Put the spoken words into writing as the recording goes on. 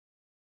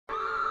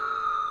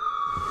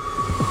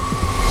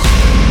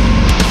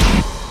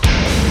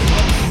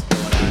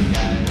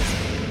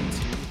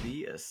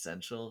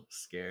Essential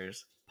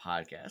Scares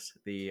podcast,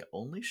 the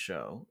only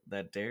show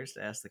that dares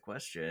to ask the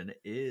question,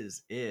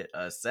 is it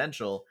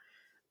essential?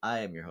 I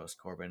am your host,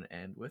 Corbin,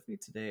 and with me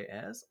today,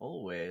 as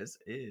always,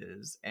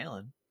 is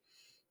Alan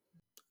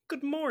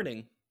Good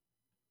morning.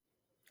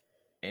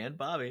 and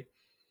Bobby.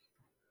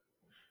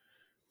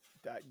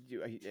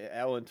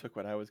 Alan took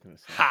what I was going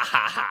to say. Ha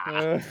ha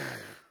ha.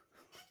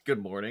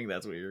 Good morning,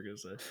 that's what you were going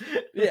to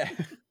say. Yeah.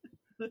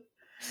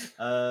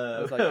 I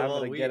was like, I'm well,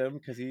 going to get him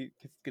because he's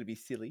going to be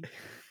silly.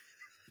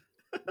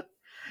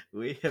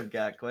 We have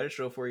got quite a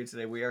show for you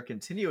today. We are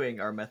continuing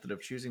our method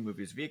of choosing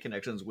movies via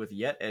connections with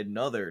yet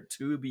another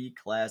to-be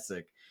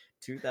classic,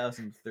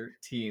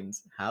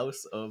 2013's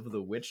House of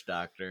the Witch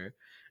Doctor.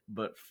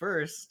 But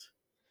first,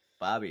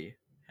 Bobby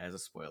has a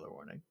spoiler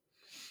warning.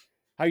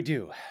 I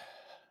do.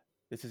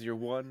 This is your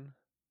one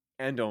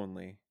and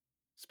only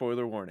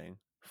spoiler warning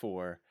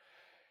for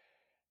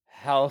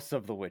House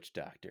of the Witch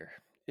Doctor.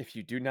 If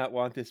you do not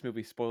want this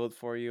movie spoiled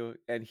for you,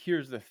 and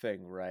here's the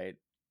thing, right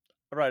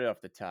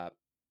off the top,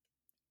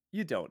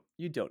 you don't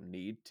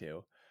need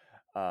to.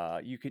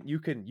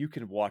 You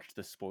can watch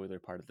the spoiler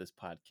part of this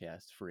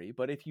podcast free,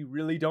 but if you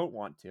really don't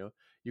want to,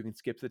 you can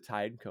skip the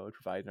time code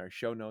provided in our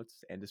show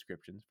notes and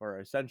descriptions for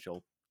our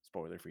essential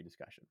spoiler-free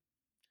discussion.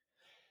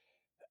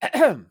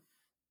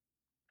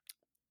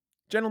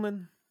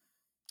 Gentlemen,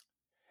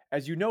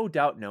 as you no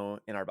doubt know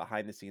in our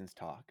behind-the-scenes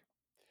talk,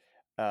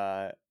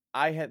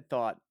 I had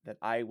thought that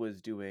I was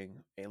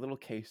doing a little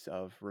case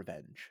of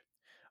revenge.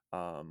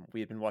 We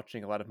had been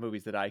watching a lot of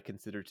movies that I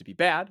consider to be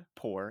bad,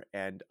 poor,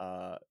 and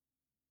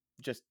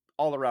just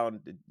all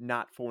around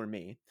not for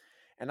me.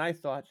 And I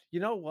thought, you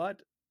know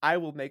what? I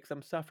will make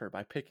them suffer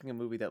by picking a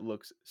movie that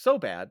looks so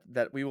bad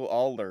that we will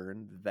all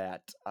learn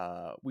that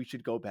we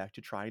should go back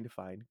to trying to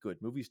find good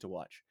movies to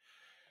watch.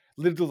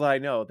 Little did I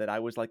know that I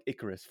was like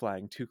Icarus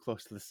flying too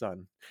close to the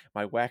sun,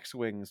 my wax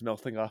wings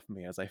melting off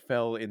me as I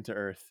fell into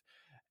Earth.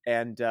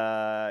 And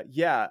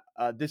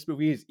this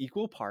movie is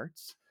equal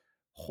parts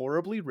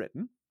horribly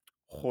written,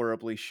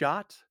 horribly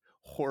shot,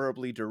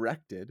 horribly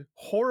directed,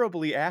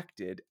 horribly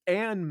acted,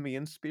 and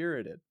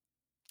mean-spirited.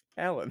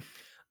 Alan.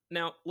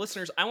 Now,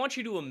 listeners, I want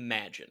you to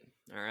imagine,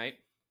 all right?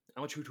 I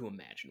want you to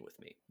imagine with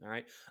me, all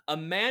right?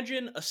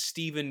 Imagine a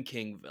Stephen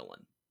King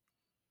villain.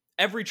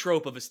 Every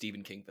trope of a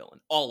Stephen King villain.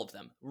 All of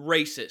them.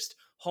 Racist,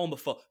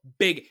 homophobic,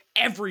 big,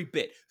 every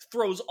bit.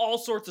 Throws all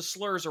sorts of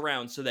slurs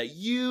around so that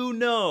you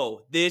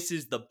know this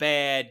is the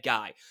bad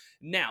guy.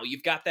 Now,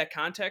 you've got that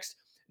context.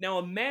 Now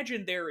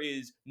imagine there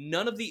is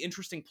none of the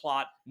interesting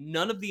plot,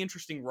 none of the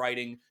interesting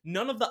writing,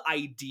 none of the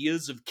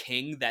ideas of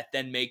King that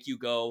then make you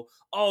go,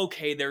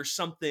 okay, there's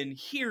something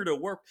here to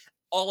work.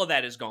 All of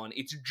that is gone.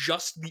 It's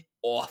just the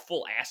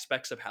awful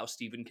aspects of how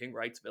Stephen King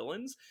writes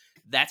villains.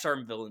 That's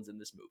our villains in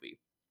this movie.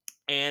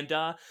 And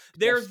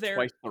they're there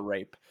twice the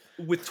rape.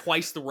 with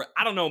twice the rape.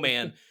 I don't know,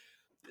 man.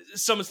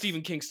 Some of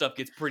Stephen King stuff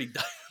gets pretty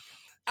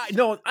I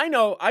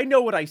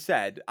know what I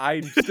said.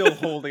 I'm still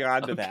holding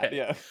on to that. Okay.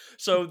 Yeah.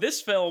 So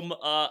this film,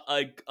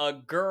 a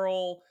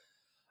girl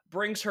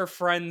brings her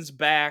friends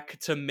back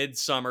to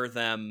midsummer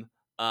them,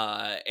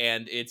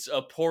 and it's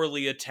a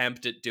poorly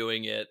attempt at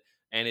doing it,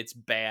 and it's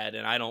bad,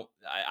 and I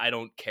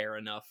don't care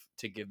enough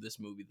to give this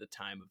movie the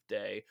time of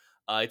day.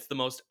 It's the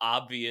most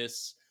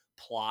obvious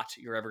plot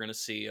you're ever going to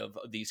see of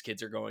these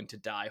kids are going to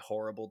die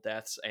horrible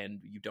deaths, and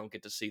you don't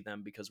get to see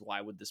them because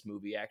why would this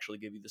movie actually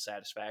give you the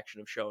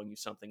satisfaction of showing you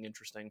something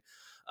interesting?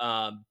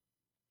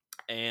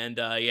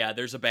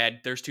 There's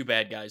two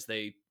bad guys.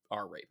 They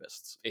are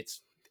rapists.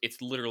 It's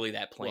literally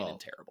that plain and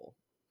terrible.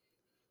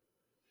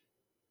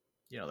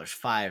 There's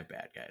 5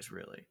 bad guys,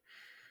 really.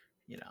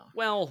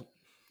 Well,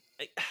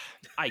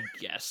 I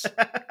guess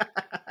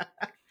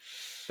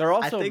They're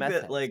also I think meth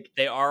that, heads. like,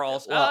 they are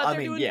also. Well, I they're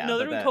mean, doing, yeah, no,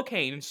 they're but doing that-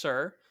 cocaine,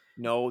 sir.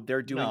 No,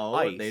 they're doing No,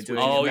 ice. they which do is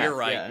Oh, meth, you're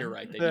right. yeah. You're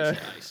right. They Yeah. do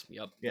say ice.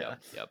 Yep. Yeah.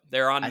 Yep.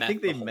 They're on I meth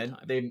think the whole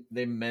time.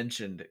 they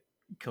mentioned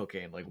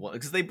cocaine, like,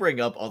 because they bring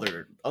up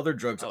other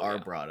drugs Oh, are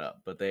yeah. brought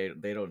up, but they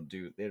don't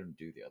do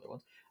the other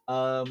ones.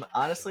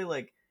 Honestly,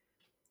 like,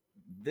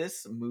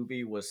 this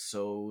movie was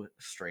so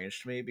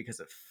strange to me because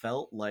it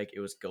felt like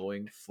it was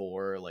going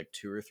for like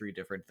 2 or 3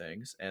 different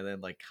things, and then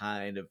like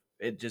kind of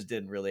it just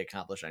didn't really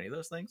accomplish any of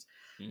those things.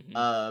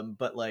 Mhm.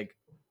 But like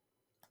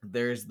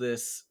there's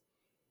this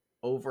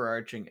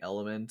overarching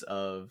element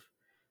of,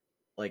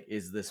 like,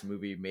 is this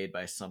movie made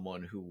by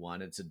someone who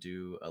wanted to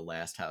do a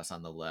Last House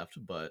on the Left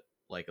but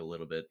like a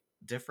little bit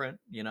different,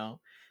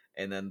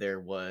 and then there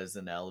was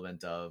an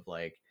element of,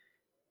 like,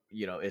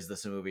 is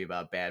this a movie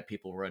about bad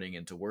people running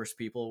into worse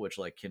people, which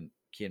like can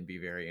be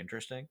very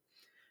interesting.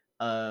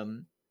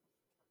 um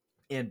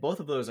and both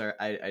of those are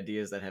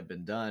ideas that have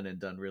been done and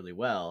done really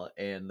well,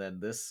 and then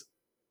this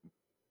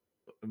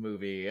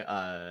movie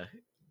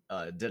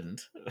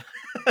didn't.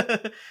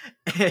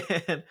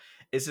 And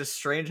it's just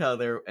strange how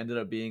there ended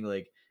up being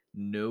like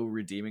no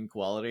redeeming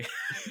quality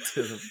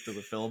to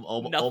the film,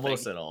 Nothing.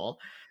 almost at all,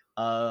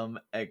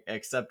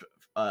 except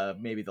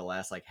maybe the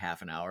last like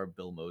half an hour,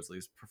 Bill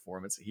Moseley's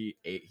performance, he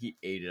ate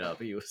it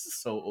up. He was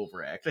so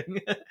overacting.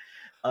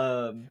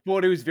 Well,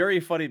 it was very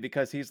funny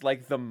because he's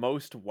like the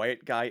most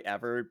white guy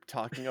ever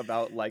talking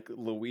about like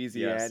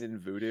Louisiana Yes. and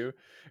voodoo.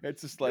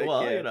 It's just like,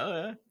 well, yeah. you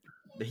know,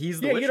 he's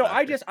the Yeah, witch you know,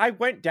 doctor. I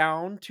went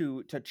down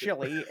to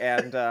Chile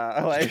and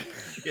like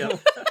Yep.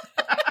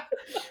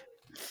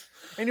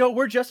 and you know,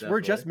 we're just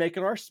Definitely.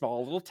 making our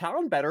small little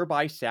town better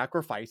by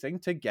sacrificing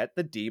to get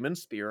the demon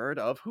spirit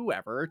of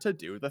whoever to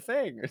do the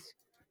thing.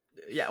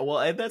 Yeah, well,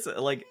 and that's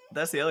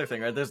the other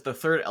thing, right? There's the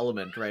third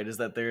element, right? Is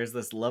that there's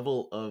this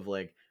level of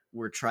like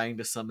we're trying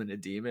to summon a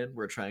demon,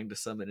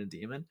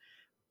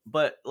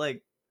 but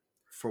like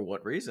for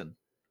what reason?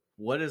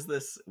 What is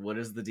this? What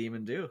does the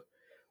demon do?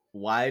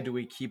 Why do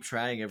we keep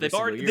trying every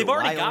single year? They've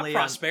already Why got only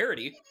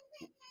prosperity.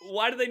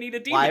 Why do they need a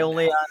on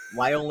demon?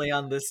 why only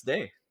on this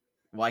day?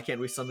 Why can't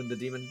we summon the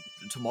demon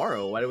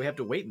tomorrow? Why do we have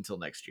to wait until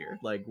next year?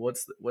 Like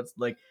what's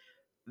like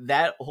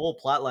that whole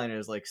plot line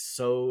is like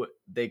so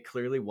they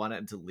clearly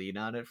wanted to lean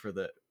on it for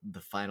the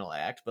final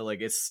act, but like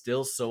it's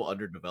still so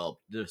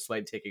underdeveloped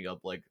despite taking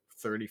up like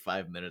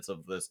 35 minutes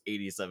of this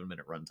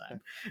 87-minute runtime.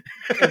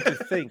 And to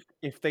think,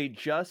 if they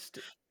just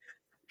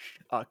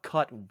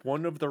cut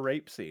one of the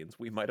rape scenes,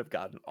 we might have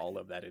gotten all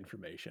of that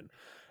information.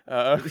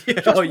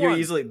 Just oh, you one.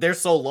 easily they're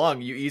so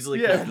long. You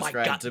easily Yeah. could Oh have my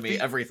described God, to me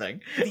everything.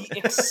 The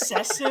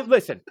excessive.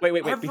 Listen,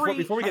 wait. Before we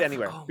get every-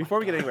 anywhere, oh my before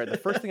we get God. anywhere, the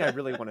first thing I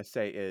really want to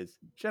say is,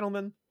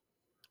 gentlemen,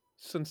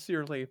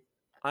 sincerely,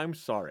 I'm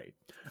sorry.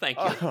 Thank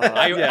you.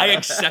 Yeah. I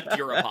accept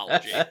your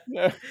apology.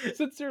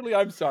 Sincerely,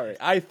 I'm sorry.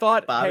 I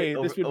thought, Bobby, hey,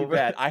 this would be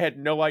bad. I had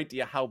no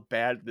idea how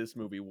bad this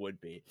movie would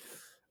be.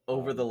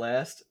 Over the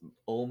last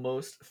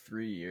almost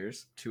 3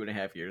 years,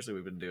 2.5 years that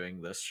we've been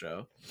doing this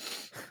show,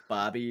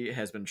 Bobby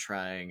has been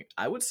trying,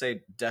 I would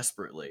say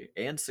desperately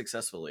and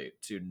successfully,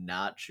 to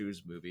not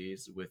choose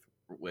movies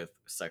with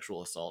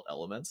sexual assault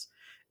elements.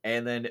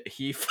 And then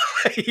he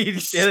finally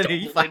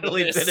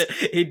did it.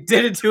 He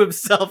did it to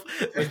himself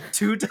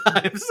 2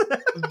 times.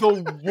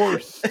 The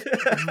worst.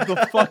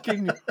 The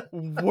fucking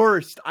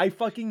worst. I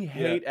fucking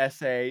hate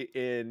essay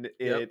in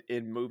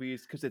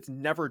movies because it's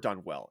never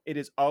done well. It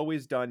is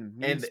always done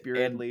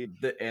mean-spiritedly.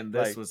 And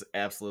this like, was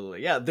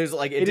absolutely there's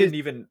like they didn't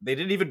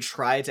even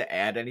try to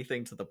add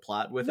anything to the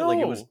plot with it. Like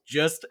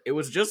it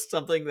was just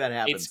something that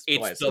happens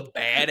twice. It's the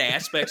bad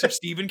aspects of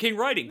Stephen King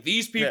writing.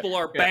 These people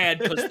are bad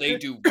because they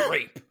do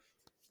rape.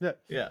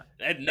 Yeah,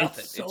 and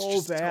nothing. It's so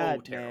just bad,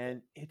 so terrible.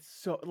 man. It's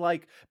so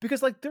like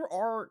because like there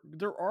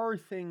are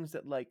things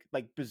that like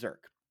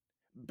Berserk.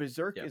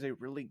 Berserk is a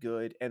really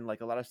good and like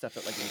a lot of stuff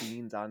that like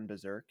leans on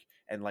Berserk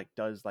and like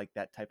does like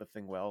that type of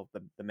thing well.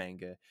 The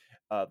manga,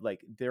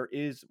 like there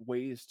is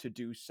ways to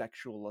do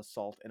sexual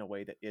assault in a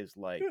way that is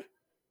like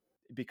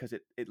because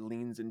it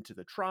leans into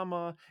the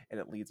trauma and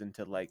it leads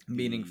into like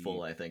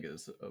meaningful. I think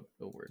is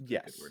a word.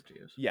 Yes, a good word to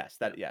use. Yes,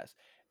 yes.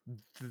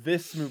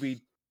 This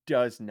movie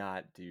does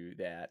not do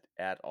that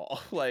at all.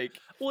 Like,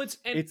 well,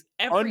 it's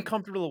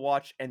uncomfortable to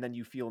watch, and then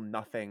you feel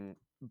nothing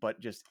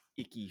but just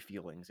icky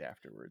feelings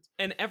afterwards.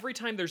 And every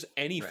time there's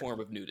any form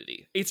of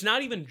nudity, it's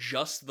not even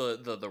just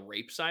the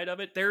rape side of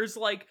it. There's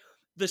like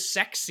the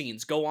sex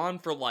scenes go on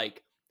for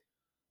like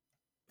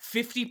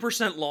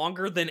 50%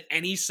 longer than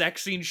any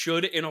sex scene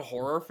should in a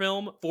horror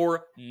film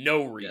for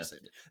no reason.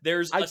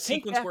 There's a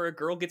sequence where a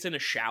girl gets in a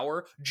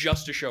shower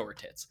just to show her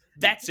tits.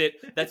 That's it.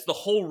 That's the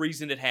whole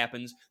reason it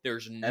happens.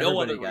 There's no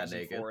other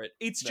reason for it.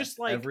 It's just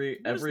like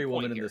every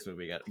woman in this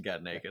movie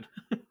got naked.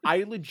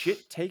 I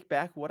legit take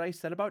back what I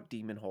said about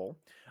Demon Hole.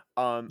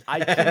 I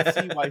can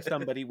see why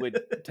somebody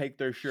would take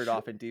their shirt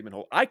off in Demon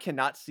Hole. I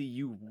cannot see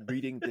you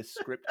reading this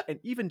script and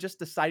even just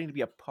deciding to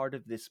be a part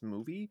of this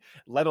movie,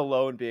 let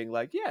alone being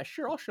like, yeah,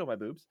 sure, I'll show my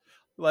boobs.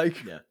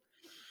 Like, yeah.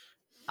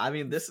 I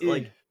mean, this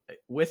like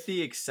with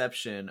the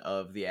exception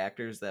of the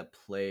actors that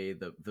play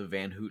the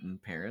Van Houten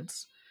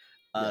parents,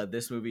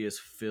 this movie is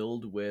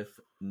filled with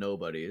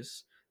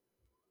nobodies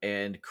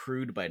and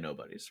crewed by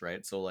nobodies,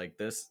 right? So like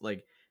this,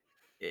 like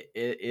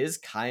it is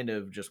kind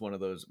of just one of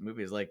those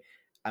movies. Like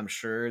I'm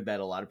sure that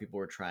a lot of people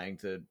were trying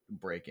to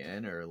break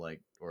in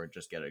or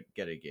just get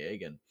a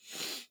gig, and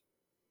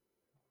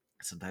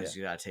sometimes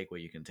you gotta take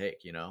what you can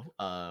take, you know.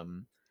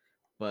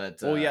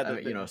 But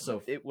you know,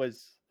 so it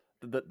was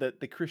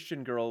the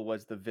Christian girl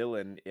was the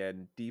villain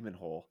in Demon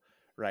Hole,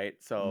 right?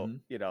 So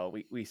you know,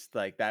 we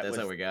like that. That's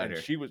how we got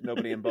here. She was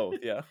nobody in both.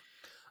 Yeah.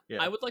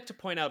 I would like to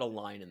point out a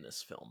line in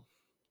this film.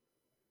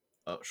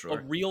 Oh, sure.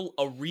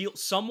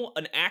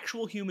 An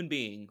actual human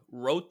being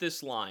wrote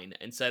this line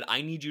and said,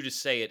 I need you to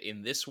say it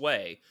in this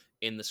way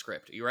in the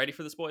script. Are you ready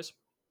for this, boys?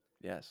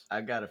 Yes.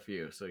 I've got a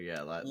few, so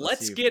yeah.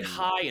 Let's get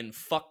high and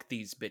fuck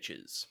these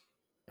bitches.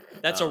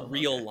 That's a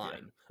real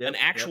line. Yeah. An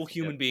actual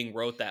human being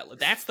wrote that.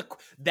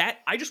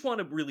 I just want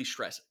to really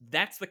stress,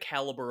 that's the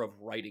caliber of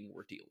writing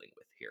we're dealing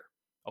with here.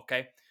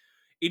 Okay?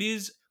 It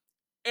is,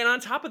 and on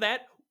top of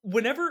that,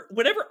 whenever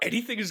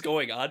anything is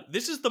going on,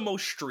 this is the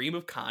most stream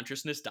of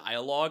consciousness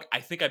dialogue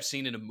I think I've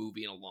seen in a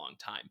movie in a long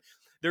time.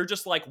 They're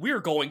just like, we're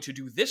going to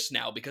do this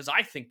now because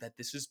I think that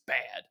this is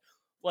bad.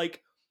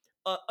 Like,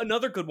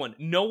 Another good one.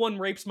 No one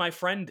rapes my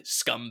friend,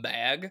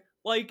 scumbag.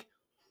 Like,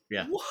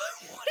 Yeah.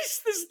 what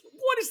is this?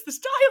 What is this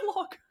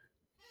dialogue?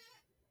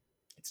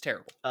 It's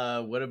terrible.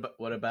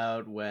 What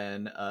about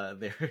when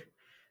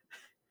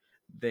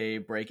they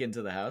break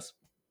into the house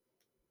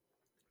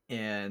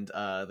and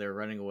they're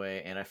running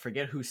away, and I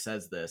forget who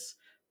says this,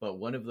 but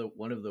one of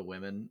the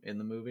women in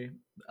the movie,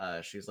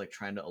 she's like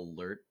trying to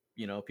alert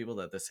people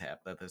that this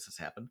has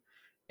happened,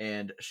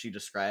 and she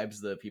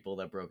describes the people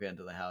that broke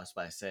into the house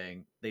by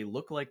saying they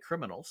look like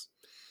criminals.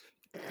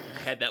 I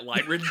had that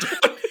line written down.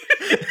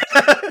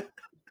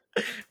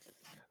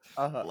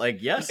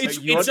 Like, yes, It's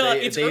they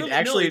early,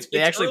 actually it's they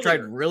actually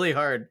tried earlier. really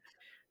hard.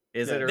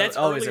 Is Yeah. it? That's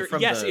Oh, earlier. is it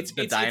from Yes,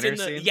 the diner in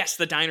scene? yes,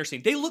 the diner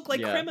scene. They look like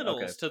Yeah,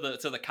 criminals okay.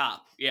 to the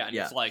cop. Yeah, and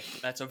Yeah. it's like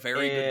that's a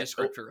very good Eh,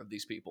 descriptor of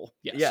these people.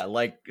 Yes. Yeah,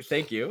 like,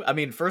 thank you. I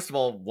mean, first of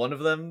all, one of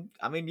them,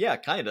 I mean, yeah,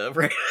 kind of,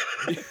 right?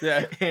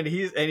 Yeah. and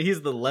he's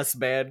the less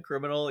bad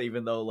criminal,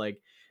 even though,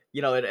 like,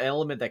 an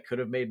element that could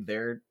have made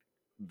them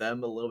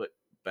a little bit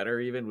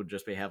better even would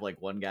just be have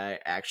like one guy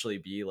actually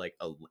be like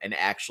an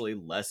actually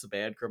less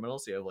bad criminal,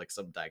 so you have like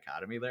some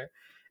dichotomy there.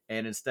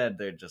 And instead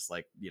they're just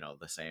like,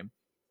 the same.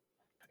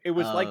 It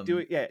was like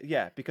doing Um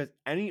yeah, because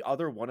any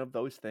other one of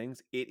those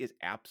things, it is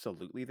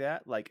absolutely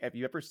that. Like, have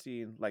you ever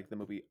seen like the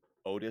movie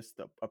Otis,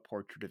 A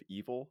Portrait of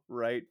Evil,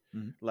 right?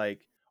 Mhm.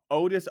 Like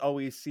Otis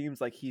always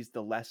seems like he's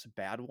the less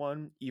bad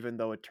one, even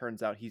though it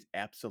turns out he's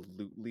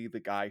absolutely the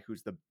guy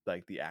who's the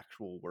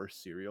actual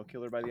worst serial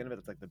killer by the end of it.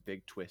 That's like the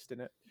big twist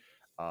in it.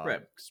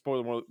 Right.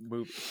 Spoiler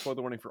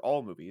warning for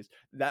all movies.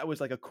 That was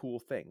like a cool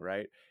thing,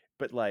 right?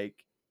 But like,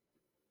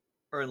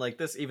 Or like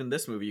this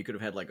movie, you could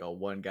have had like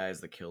one guy's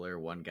the killer,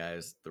 one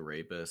guy's the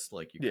rapist.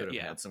 Like, you Yeah. could have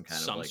Yeah, had some kind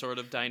some of like sort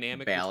of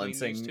dynamic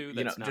balancing, between these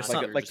two. That's not just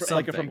like some, like just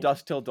like a from something.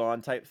 dusk till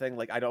dawn type thing.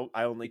 Like I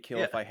only kill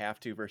if Yeah. I have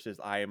to versus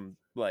I am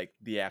like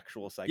the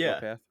actual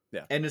psychopath.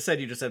 Yeah. And instead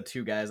you just have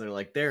two guys that are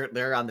like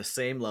they're on the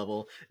same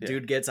level. Yeah.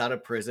 Dude gets out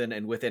of prison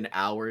and within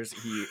hours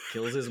he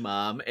kills his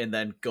mom and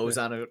then goes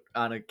on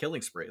a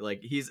killing spree.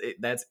 Like,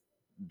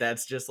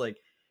 that's just like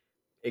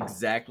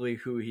exactly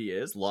who he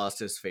is. Lost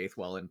his faith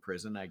while in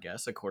prison, I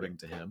guess, according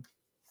to him.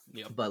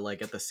 Yep. But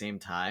like at the same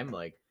time,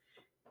 like,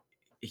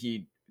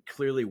 he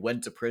clearly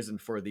went to prison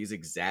for these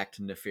exact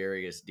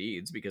nefarious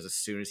deeds, because as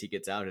soon as he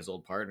gets out, his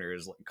old partner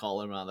is like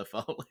calling him on the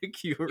phone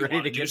like, you ready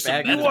wanna to do get some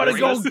back? meth in You want to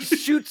prison?" go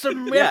shoot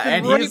some meth Yeah, and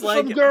and rape he's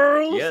some like,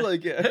 girls? yeah.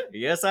 Like, yeah.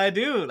 Yes, I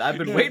do. I've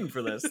been waiting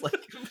for this. Like,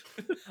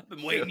 I've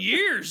been waiting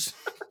years.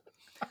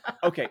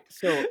 Okay,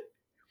 so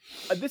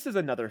this is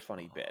another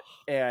funny bit,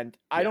 and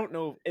I Yeah. don't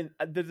know. And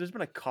there's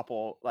been a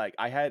couple. Like,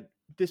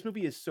 this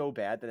movie is so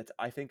bad that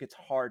I think it's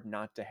hard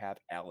not to have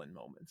Alan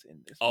moments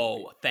in this. Movie.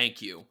 Oh,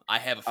 thank you. I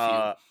have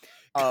a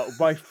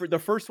few. For the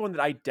first one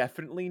that I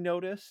definitely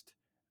noticed.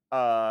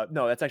 No,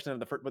 that's actually not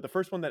the first. But the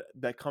first one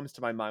that comes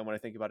to my mind when I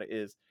think about it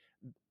is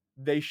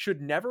they should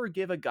never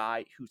give a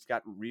guy who's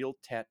got real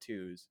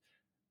tattoos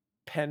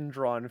pen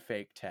drawn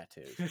fake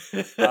tattoos.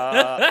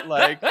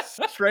 Like,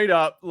 straight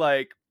up,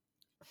 like.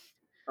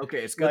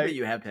 okay, it's good Like- that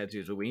you have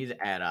tattoos, but we need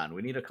to add on.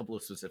 We need a couple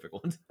of specific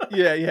ones.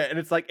 Yeah, and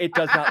it's like it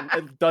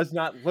does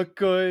not look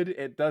good.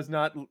 It does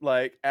not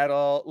like at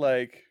all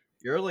like.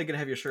 You're only gonna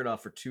have your shirt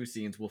off for 2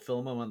 scenes. We'll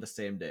film them on the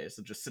same day,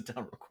 so just sit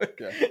down real quick.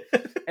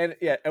 Yeah. And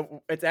yeah,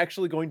 it's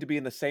actually going to be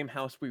in the same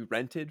house we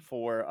rented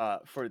for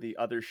the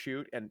other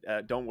shoot, and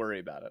don't worry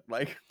about it.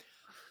 Like,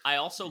 I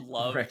also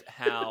loved Right.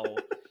 how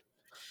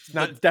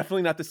it's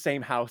definitely not the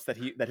same house that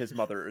his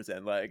mother is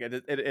in. Like,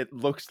 it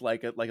looks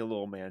like a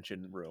little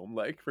mansion room,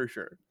 like, for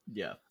sure.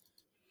 Yeah.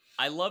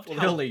 I loved Well,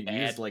 they how only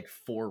bad used like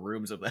 4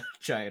 rooms of that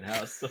giant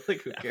house, so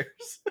like, who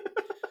cares?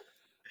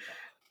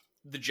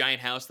 the giant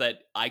house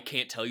that I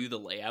can't tell you the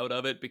layout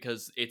of it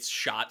because it's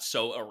shot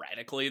so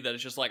erratically that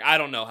it's just like, I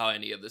don't know how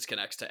any of this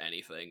connects to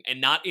anything.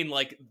 And not in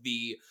like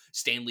the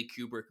Stanley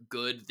Kubrick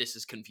good, this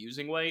is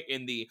confusing way,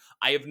 in the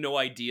I have no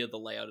idea the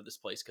layout of this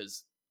place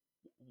because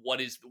what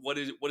is the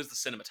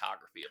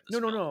cinematography of this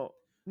film?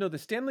 No, the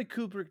Stanley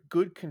Kubrick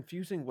good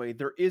confusing way,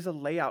 there is a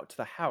layout to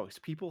the house.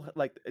 People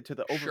like to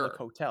the Overlook Sure.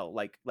 Hotel.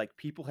 Like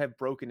people have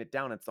broken it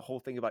down. It's the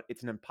whole thing about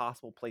it's an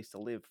impossible place to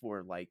live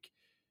for, like,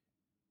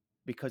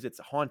 because it's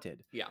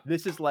haunted. Yeah.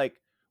 This is like,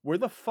 where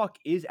the fuck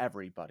is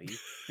everybody?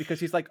 Because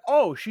he's like,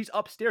 oh, she's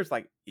upstairs.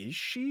 Like, is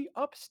she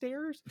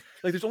upstairs?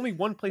 Like, there's only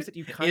one place that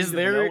you kind Is of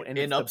there know, and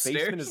an it's the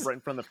basement is upstairs? right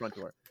in front of the front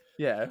door.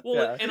 Yeah. Well,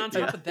 yeah. and on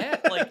top of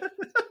that, like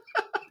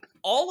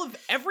all of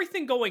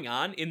everything going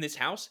on in this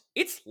house,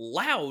 it's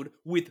loud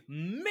with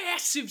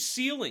massive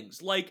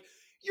ceilings. Like,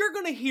 you're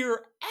gonna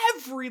hear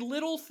every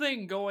little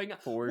thing going on.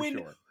 For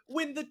sure.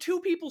 When the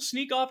two people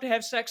sneak off to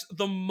have sex,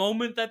 the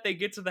moment that they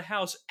get to the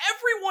house,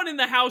 everyone in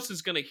the house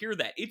is going to hear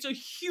that. It's a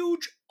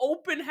huge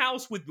open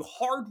house with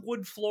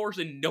hardwood floors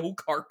and no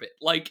carpet.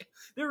 Like,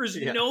 there is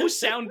no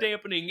sound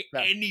dampening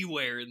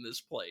anywhere in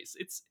this place.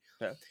 It's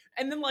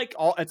and then like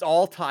it's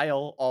all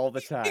tile all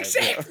the time.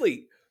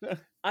 Exactly.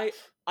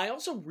 I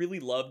also really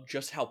love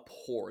just how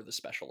poor the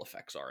special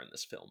effects are in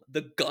this film.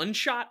 The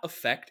gunshot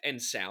effect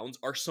and sounds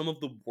are some of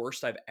the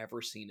worst I've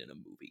ever seen in a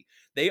movie.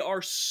 They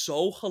are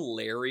so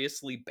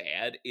hilariously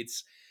bad.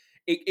 It's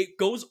it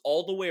goes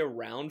all the way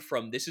around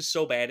from this is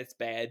so bad it's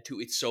bad to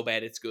it's so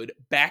bad it's good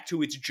back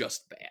to it's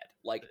just bad.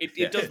 Like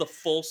it does the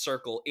full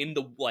circle in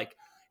the like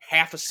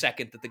half a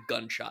second that the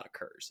gunshot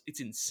occurs. It's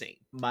insane.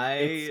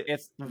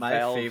 It's the my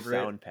Valve favorite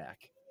sound pack.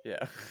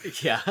 Yeah.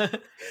 yeah They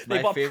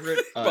my bought- favorite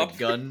bought-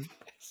 gun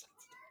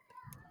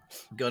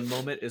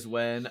moment is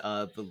when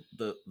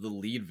the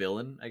lead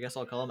villain, I guess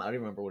I'll call him, I don't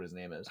even remember what his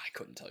name is. I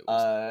couldn't tell you what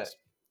his name was.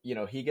 You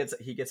know, he gets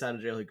out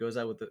of jail, he goes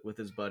out with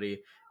his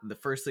buddy, and the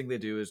first thing they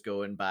do is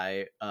go and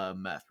buy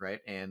meth, right?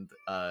 And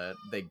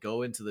they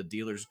go into the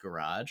dealer's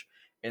garage,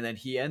 and then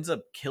he ends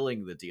up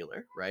killing the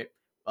dealer, right?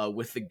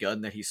 With the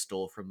gun that he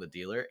stole from the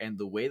dealer, and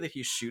the way that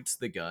he shoots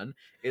the gun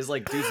is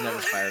like dude's never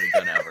fired a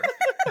gun ever.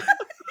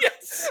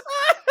 Yes.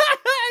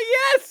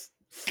 Yes.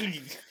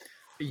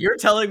 You're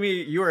telling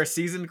me you are a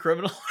seasoned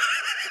criminal?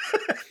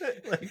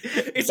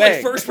 It's Bang,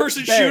 like first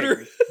person bang,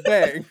 shooter.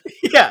 Bang.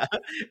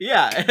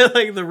 yeah, and,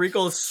 like the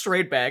recoil is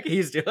straight back.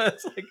 He's doing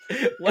it's like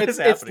what is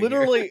happening? It's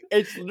literally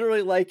it's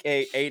literally like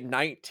a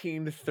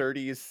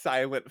 1930s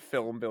silent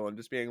film villain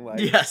just being like,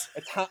 yes,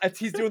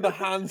 he's doing the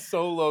Han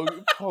Solo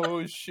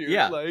pose shoot.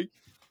 Yeah. Like,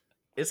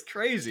 it's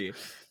crazy.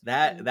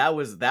 That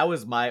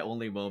was my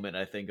only moment,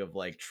 I think, of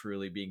like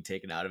truly being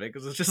taken out of it,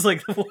 because it's just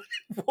like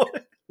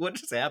what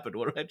just happened?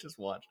 What did I just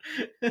watch?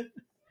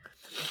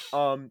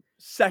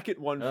 Second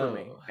one for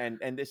me, Oh.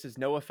 and this is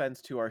no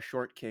offense to our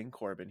short king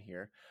Corbin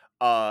here.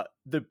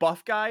 The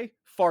buff guy,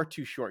 far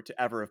too short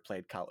to ever have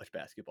played college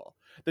basketball.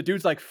 The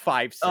dude's like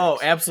 5'6". Oh,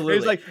 absolutely.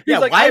 He's like, yeah,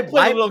 like, why I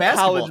played a little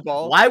basketball? college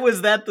ball. Why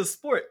was that the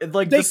sport?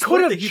 Like They the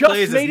sport could've that he just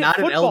plays is made it not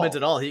an element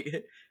football. at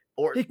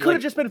all. He could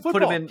have just been put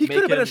football. him in, He could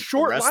have been a make him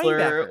short wrestler,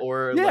 linebacker.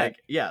 or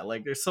Yeah.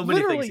 like there's so many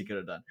things Literally. he could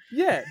have done.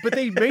 Yeah, but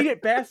they made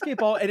it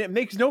basketball, and it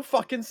makes no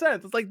fucking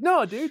sense. It's like,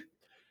 no, dude.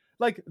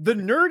 Like the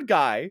nerd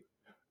guy,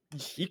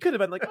 he could have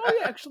been like, oh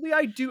yeah, actually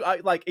I do. I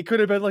like it could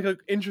have been like an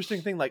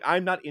interesting thing. Like,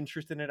 I'm not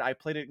interested in it. I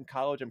played it in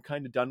college. I'm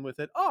kind of done with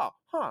it. Oh,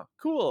 huh,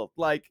 cool.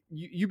 Like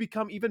you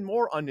become even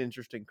more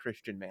uninteresting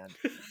Christian man.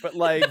 But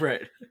like,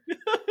 Right.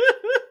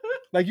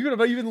 like you could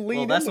have even Well,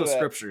 leaned that's into what that.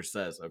 scripture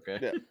says. Okay.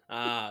 Yeah.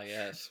 Ah,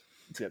 yes.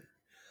 Yep.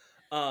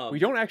 Um, We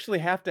don't actually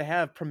have to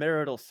have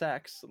premarital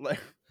sex. Like,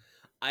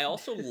 I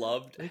also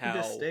loved They can how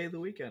just stay the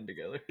weekend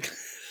together.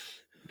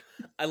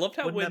 I loved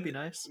how Wouldn't that be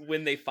nice?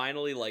 when they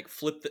finally like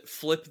flip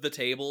the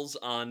tables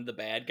on the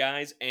bad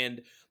guys,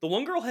 and the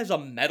one girl has a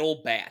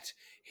metal bat,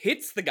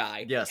 hits the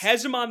guy, Yes.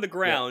 has him on the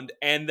ground,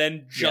 and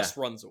then just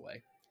runs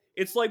away.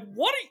 It's like,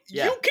 what?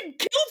 Yeah. You can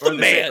kill Or the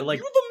the same- man. like,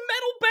 You're the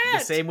metal bat.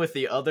 The same with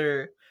the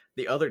other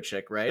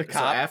chick, right? The So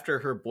cop? after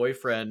her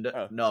boyfriend,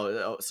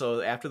 Oh.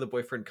 so after the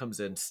boyfriend comes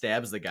in,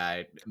 stabs the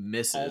guy,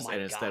 misses, Oh my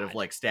and instead of God.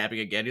 like stabbing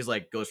again, he's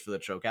like goes for the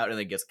choke out and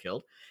then gets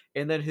killed.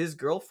 And then his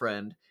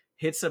girlfriend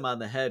hits him on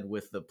the head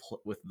with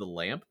the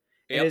lamp,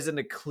 Yep. and is in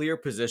a clear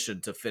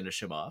position to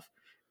finish him off,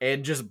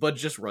 and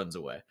just runs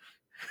away.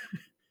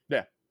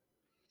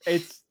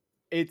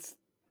 it's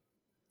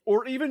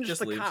or even just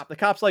Just the leaves. cop. The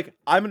cop's like,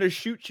 I'm gonna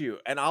shoot you,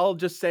 and I'll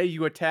just say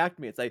you attacked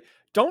me. It's like,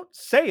 don't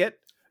say it.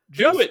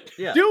 Just Do it.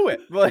 Yeah. do it.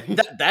 Like,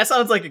 That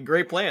sounds like a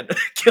great plan.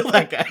 Kill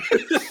that guy.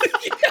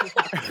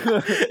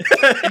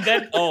 And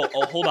then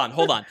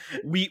hold on.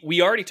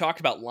 We already talked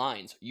about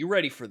lines. You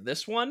ready for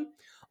this one?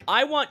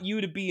 I want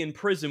you to be in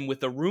prison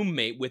with a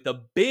roommate with a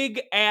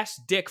big ass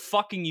dick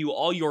fucking you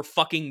all your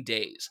fucking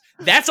days.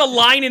 That's a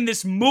line in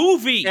this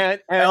movie. and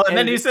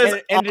then he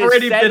says, and it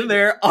already said- been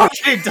there,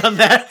 already done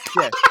that.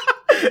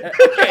 Yeah.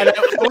 And I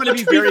want to be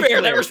To be very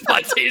fair, that clear.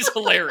 response is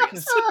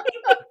hilarious.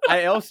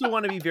 I also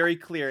want to be very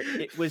clear.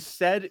 It was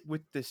said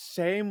with the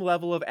same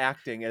level of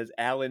acting as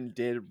Alan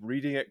did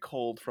reading it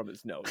cold from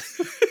his nose.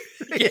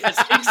 Yes,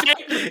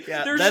 exactly.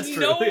 Yeah, There's that's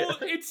true, no. yeah.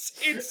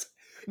 It's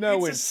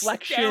No it's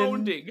inflection.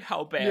 astounding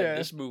how bad Yeah.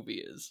 this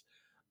movie is.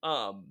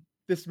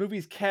 This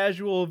movie's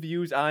casual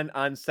views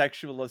on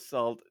sexual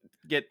assault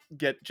get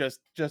just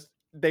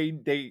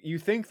they you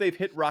think they've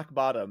hit rock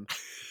bottom,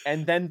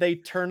 and then they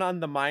turn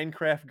on the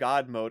Minecraft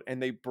God mode and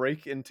they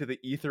break into the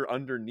ether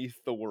underneath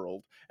the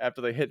world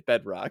after they hit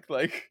bedrock,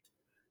 like,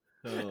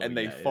 Oh, and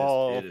they yeah, it is-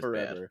 fall it is bad.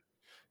 forever.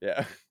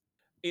 Yeah.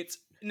 It's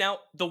now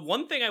the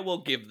one thing I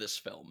will give this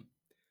film,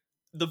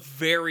 the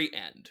very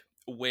end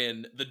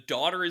when the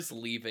daughter is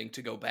leaving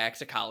to go back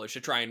to college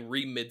to try and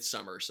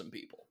re-midsummer some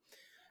people,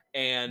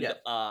 and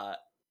Yeah.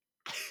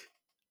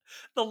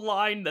 the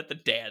line that the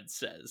dad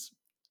says,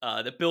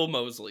 that Bill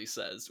Moseley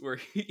says, where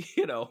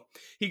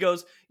he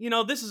goes,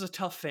 this is a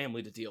tough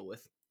family to deal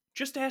with.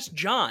 Just ask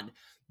John.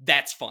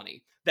 That's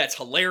funny. That's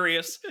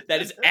hilarious.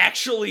 That is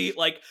actually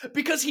like,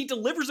 because he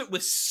delivers it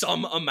with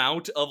some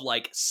amount of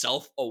like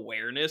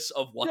self-awareness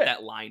of what Yeah.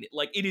 that line,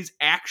 like it is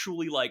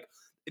actually like,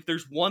 if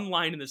there's one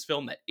line in this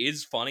film that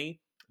is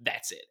funny,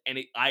 that's it. And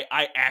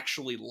I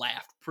actually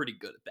laughed pretty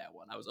good at that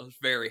one. I was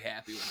very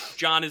happy with it.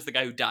 John is the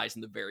guy who dies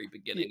in the very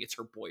beginning. It's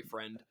her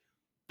boyfriend.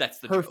 That's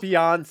the Her joke.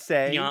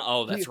 fiance.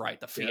 Oh, that's He- right.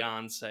 The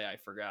fiance. I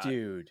forgot.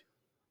 Dude.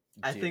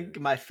 I think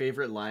my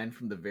favorite line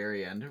from the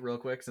very end, real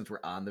quick, since we're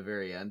on the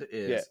very end,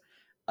 is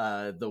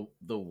the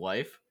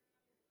wife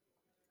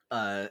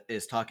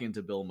is talking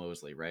to Bill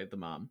Moseley, right? The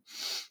mom.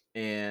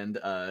 and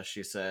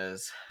she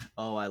says,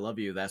 "Oh, I love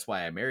you. That's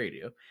why I married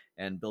you."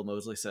 And Bill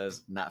Moseley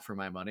says, "Not for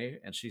my money."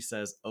 And she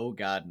says, "Oh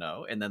God,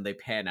 no." And then they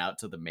pan out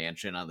to the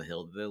mansion on the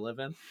hill that they live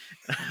in.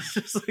 It's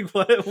just like,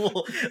 what?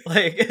 Well,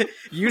 like,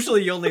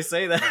 usually you only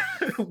say that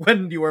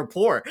when you are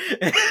poor.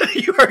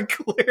 You are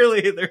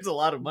clearly, there's a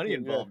lot of money Yeah.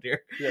 involved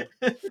here. Yeah.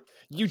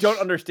 You don't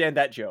understand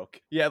that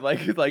joke. Yeah, like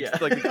Yeah.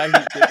 the guy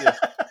who did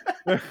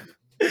it.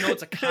 No,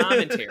 it's a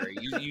commentary.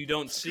 You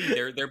don't see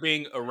they're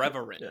being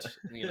irreverent.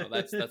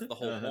 That's the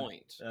whole Uh-huh.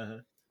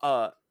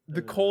 point.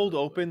 The cold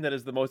open that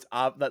is the most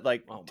that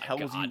like Oh my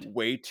tells God. you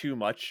way too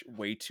much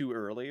way too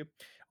early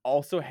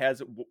also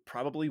has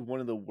probably one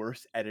of the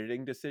worst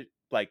editing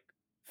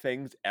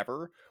things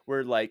ever,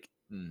 where like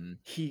Mhm.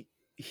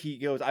 he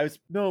goes, I was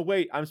no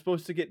wait, I'm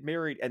supposed to get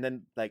married, and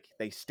then like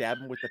they stab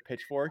him with the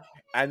pitchfork,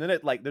 and then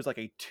it like there's like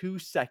a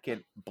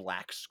 2-second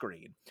black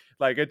screen,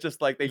 like it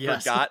just like they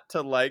Yes. forgot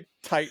to like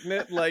tighten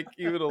it like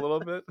even a little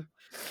bit.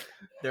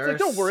 There It's like, are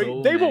don't worry,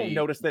 so they won't many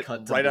notice that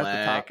cut to right at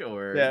the top. black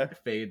or Yeah.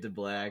 fade to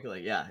black.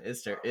 Like, yeah,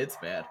 it's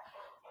bad.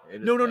 It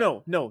is No,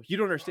 bad. you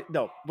don't understand.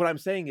 No, what I'm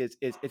saying is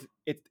it's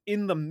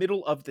in the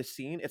middle of the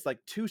scene. It's like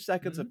 2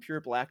 seconds of pure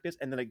blackness,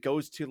 and then it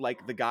goes to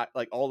like the guy,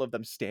 like all of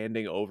them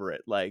standing over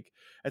it. Like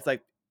it's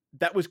like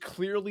that was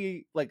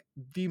clearly like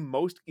the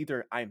most,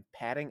 either I'm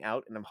padding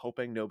out and I'm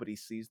hoping nobody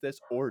sees this,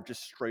 or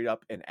just straight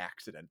up an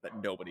accident that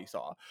nobody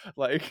saw.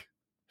 Like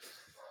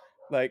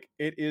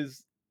it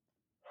is.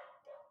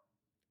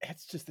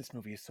 It's just, this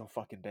movie is so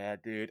fucking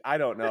bad, dude. I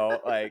don't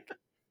know. Like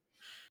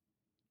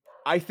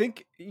I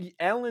think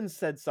Alan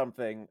said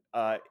something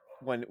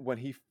when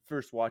he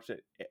first watched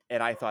it,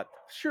 and I thought,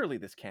 surely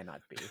this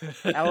cannot be.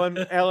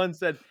 Alan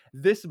said,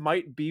 this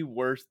might be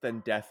worse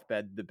than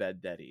Deathbed, the Bed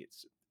That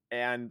Eats.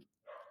 And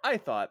I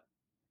thought,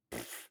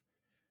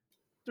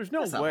 there's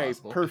no That's not way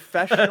possible.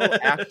 professional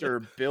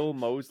actor Bill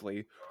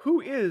Moseley, who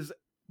is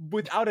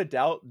without a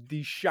doubt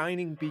the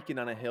shining beacon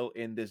on a hill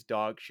in this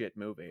dog shit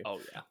movie, Oh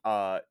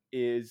yeah.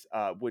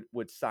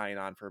 would sign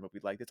on for a movie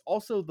like this.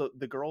 Also,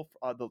 the girl,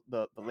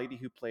 the lady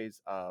who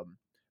plays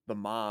the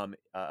mom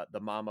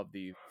of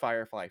the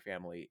Firefly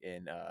family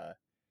in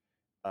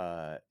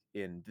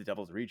The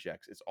Devil's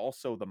Rejects, is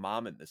also the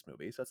mom in this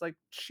movie. So it's like,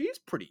 she's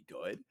pretty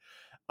good.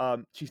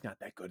 She's not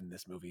that good in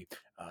this movie.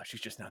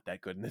 She's just not that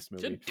good in this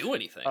movie. Didn't do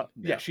anything.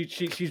 Yeah,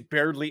 she's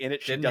barely in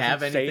it. She Didn't doesn't have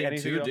say anything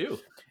anything to at all.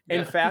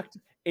 do.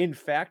 In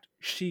fact,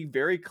 she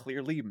very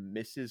clearly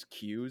misses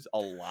cues a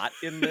lot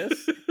in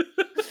this.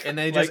 And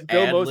they Like just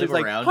Bill ad Moseley's lib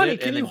like, around honey, it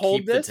can and you then hold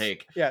keep this? the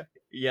take. Yeah,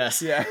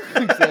 Yes. yeah,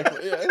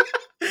 exactly. Yeah.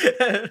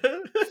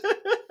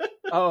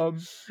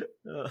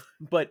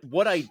 But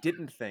what I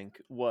didn't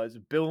think was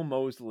Bill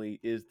Moseley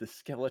is the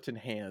skeleton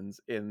hands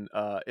in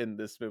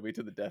this movie,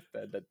 To the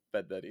Deathbed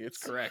That Eats.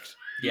 Correct.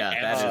 Yeah,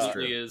 that is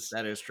Absolutely true. is.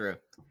 That is true.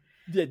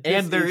 Yeah,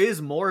 And there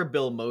is more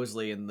Bill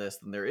Moseley in this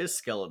than there is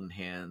Skeleton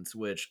Hands,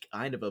 which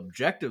kind of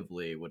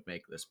objectively would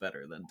make this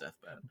better than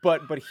Deathbed.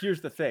 But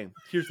here's the thing,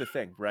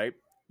 right?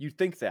 You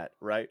think that,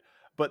 right?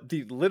 But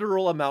the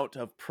literal amount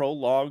of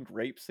prolonged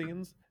rape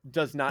scenes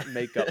does not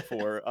make up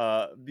for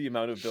the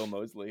amount of Bill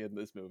Moseley in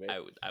this movie. I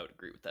would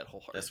agree with that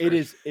wholeheartedly.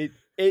 That's right.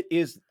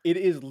 It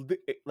is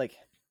like,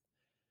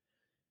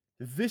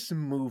 this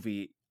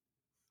movie,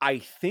 I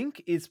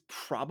think, is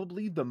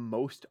probably the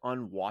most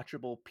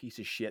unwatchable piece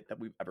of shit that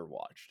we've ever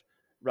watched.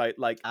 Right?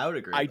 Like, I would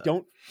agree. I with that.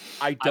 don't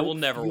I will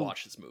never feel-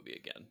 watch this movie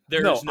again.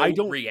 There's no I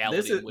don't-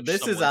 reality in which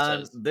This is someone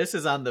on says, this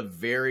is on the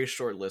very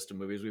short list of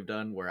movies we've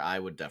done where I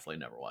would definitely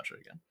never watch it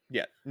again.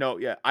 Yeah. No,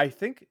 yeah. I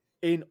think,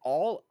 in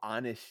all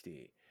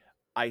honesty,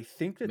 I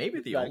think that Maybe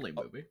the like, only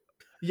movie.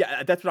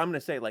 Yeah, that's what I'm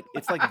gonna say. Like,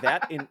 it's like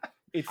that in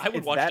it's I would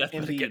it's watch that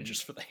Deathbed in the again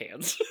just for the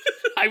hands.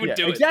 I would yeah,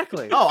 do it.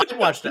 exactly. Oh, I'd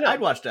watch Yeah. I'd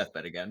watch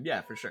Deathbed again.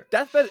 Yeah, for sure.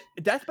 Deathbed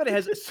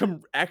has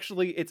some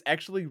it's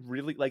actually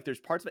really, like, there's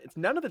parts of it. It's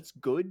none of it's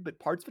good, but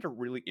parts of it are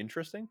really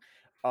interesting.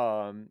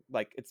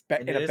 Like, it's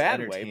And in it a is bad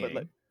way, but entertaining.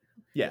 like,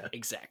 yeah.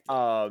 Exactly.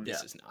 Um,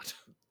 This is not.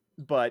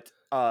 but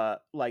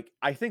like,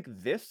 I think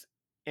this,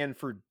 and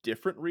for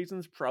different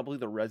reasons, probably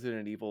the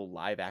Resident Evil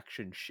live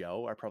action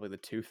show are probably the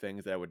two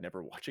things that I would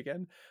never watch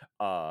again.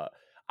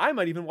 I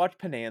might even watch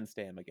Panam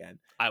Stam again.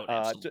 I would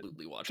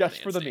absolutely watch just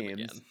Van for the Stam memes.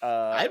 again.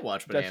 I'd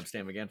watch just- Panam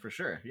Stam again for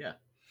sure. Yeah.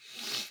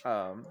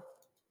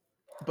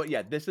 But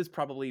yeah, this is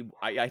probably,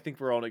 I think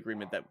we're all in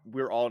agreement that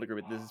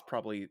this is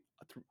probably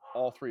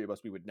all three of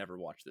us, we would never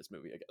watch this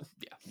movie again.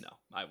 Yeah, no,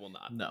 I will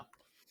not. No.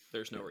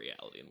 There's no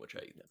reality in which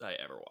I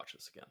ever watch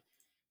this again.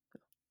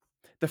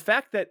 The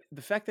fact that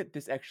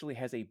this actually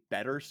has a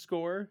better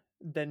score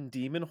than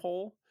Demon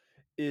Hole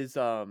is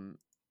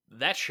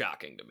That's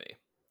shocking to me.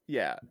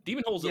 yeah.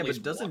 Demon Hole's Yeah, at but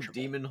least doesn't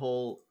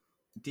watchable.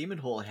 Demon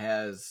Hole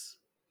has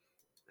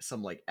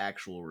some like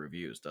actual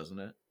reviews, doesn't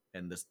it?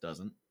 And this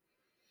doesn't.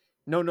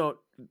 No,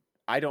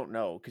 I don't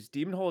know, because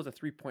Demon Hole is a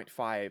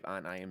 3.5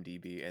 on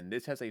IMDb, and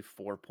this has a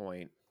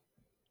 4.2.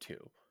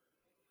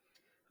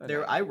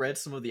 I read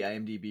some of the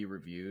IMDb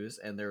reviews,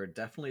 and there are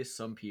definitely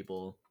some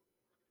people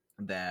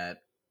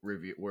that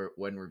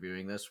when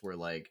reviewing this were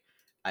like,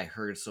 I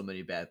heard so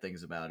many bad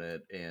things about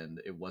it, and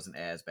it wasn't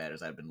as bad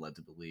as I've been led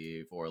to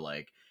believe, or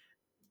like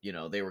you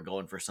know, they were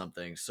going for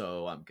something,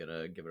 so I'm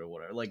gonna give it a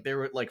whatever. Like they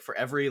were like for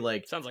every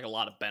like Sounds like a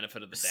lot of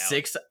benefit of the doubt.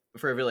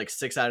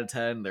 6 out of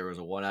 10, there was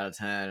a 1 out of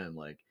 10, and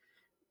like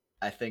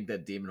I think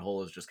that Demon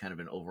Hole is just kind of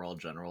an overall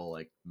general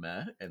like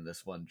meh, and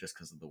this one just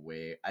because of the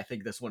way I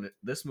think this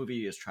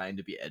movie is trying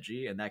to be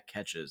edgy, and that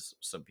catches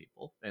some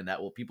people, and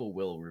people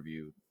will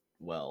review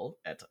well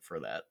for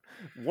that.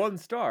 1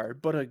 star,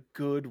 but a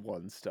good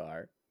 1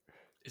 star.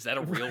 Is that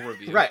a real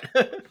review? Right.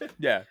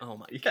 Yeah. Oh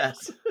my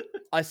Yes.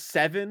 A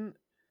 7,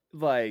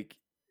 like,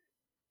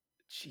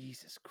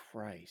 Jesus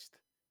Christ.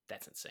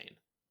 That's insane.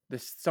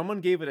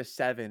 Someone gave it a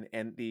 7,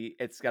 and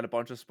it's got a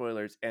bunch of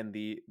spoilers, and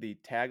the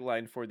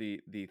tagline for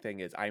the thing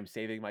is "I'm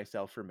saving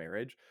myself for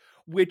marriage,"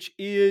 which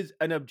is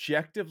an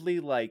objectively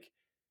like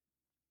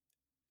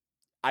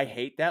I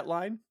hate that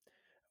line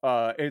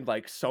in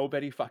like so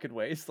many fucking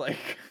ways,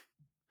 like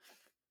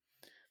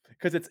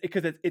because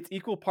it's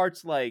equal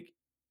parts like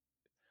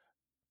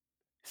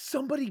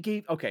somebody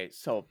gave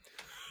so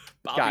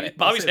got it.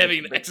 Bobby's I'll say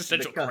having the- an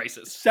existential the-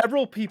 crisis.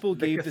 several people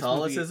The gave this movie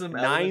Catholicism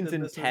element 9s in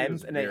and this movie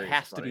was 10s, and it very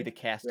has to be funny. the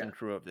cast and Yeah.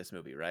 crew of this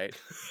movie, right?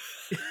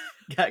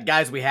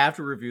 Guys, we have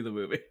to review the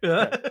movie.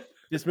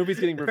 This movie's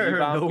getting There review are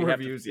bombed. no We have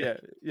to- reviews yeah,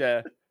 yet.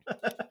 yeah.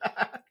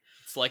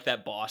 It's like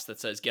that boss that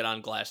says, "Get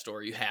on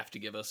Glassdoor. You have to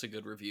give us a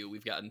good review.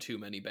 We've gotten too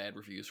many bad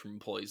reviews from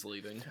employees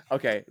leaving."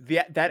 Okay,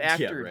 that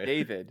actor right.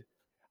 David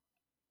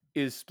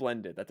is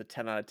splendid. That's a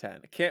 10 out of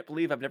 10. I can't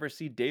believe I've never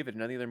seen David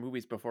in any other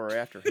movies before or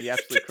after. He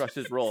absolutely crushed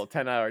his role.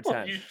 10 out of 10.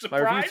 Are you My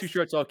review's too surprised?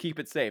 short, so I'll keep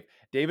it safe.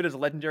 David is a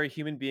legendary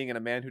human being and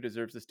a man who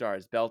deserves the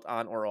stars, belt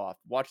on or off.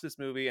 Watch this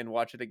movie and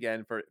watch it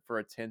again for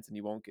its hints, and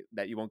you won't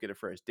get it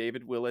first.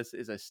 David Willis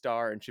is a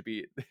star and should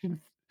be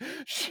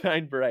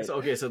shine bright.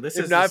 So this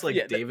If is not- just like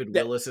yeah, David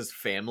that- Willis's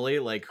family.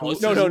 Like who? Oh,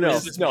 this No, is- no, no,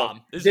 this is no.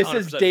 mom. This 100%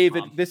 is his David.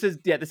 mom. This is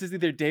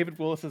either David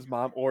Willis's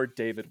mom or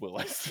David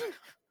Willis.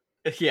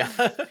 Yeah.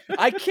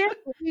 I can't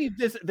believe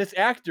this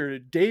actor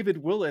David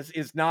Willis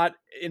is not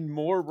in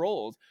more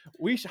roles.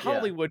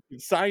 Hollywood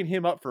should sign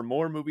him up for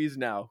more movies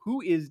now.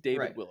 Who is David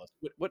Right. Willis?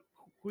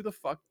 Who the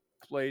fuck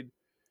played?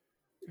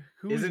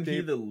 Who is Isn't he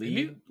David? the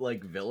lead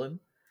like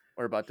villain?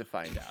 We're about to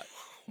find out.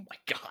 Oh my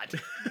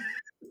god.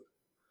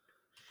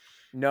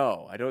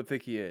 No, I don't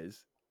think he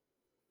is.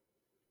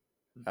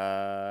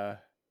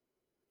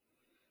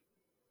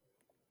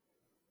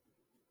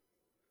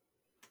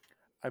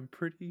 I'm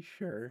pretty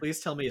sure. Please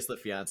tell me it's the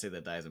fiance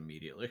that dies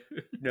immediately.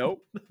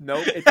 Nope,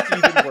 it's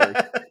even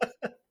worse.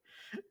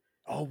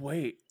 Oh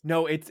wait,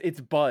 no, it's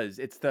Buzz.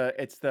 It's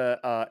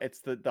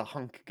the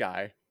hunk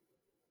guy.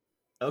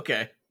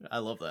 Okay, I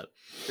love that.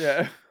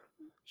 Yeah.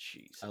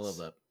 Jesus. I love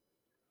that.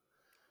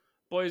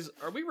 Boys,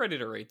 are we ready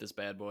to rate this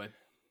bad boy?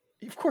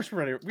 Of course we're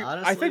ready. I think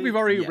Honestly, we've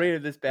already yeah.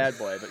 rated this bad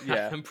boy, but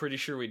yeah. I'm pretty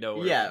sure we know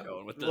where Yeah, we're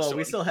going with this well, we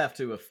one. still have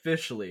to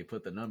officially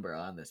put the number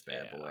on this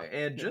bad Yeah. boy,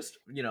 and just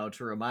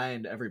to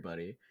remind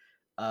everybody,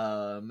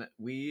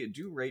 we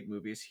do rate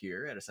movies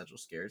here at Essential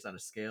Scares on a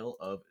scale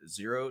of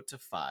 0 to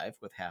 5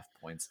 with half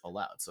points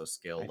allowed. So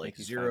scale I think like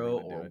he's 0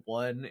 finally gonna do or it.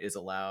 1 is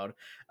allowed,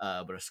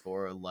 but a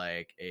score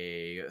like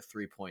a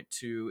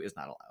 3.2 is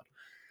not allowed.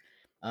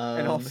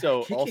 And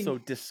also kicking-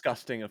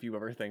 disgusting a few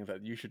other things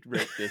that you should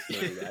rate this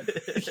movie at.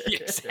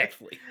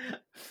 Exactly.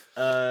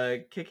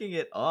 Kicking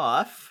it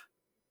off,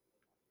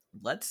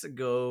 let's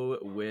go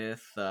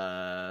with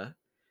Bobby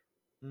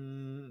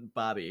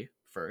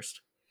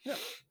first.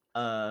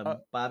 Yeah.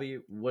 Bobby,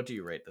 what do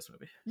you rate this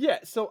movie? Yeah,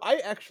 so I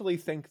actually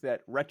think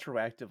that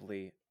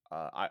retroactively,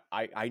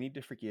 I need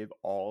to forgive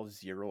all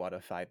 0 out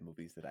of 5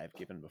 movies that I've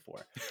given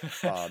before.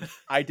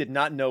 I did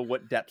not know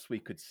what depths we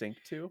could sink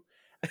to.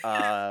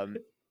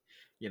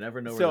 You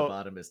never know where So- the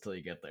bottom is till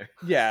you get there.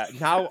 Yeah,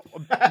 now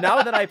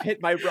that I've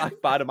hit my rock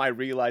bottom, I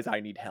realize I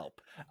need help.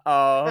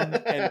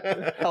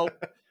 And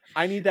help.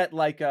 I need that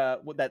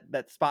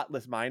that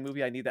Spotless Mind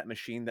movie. I need that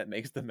machine that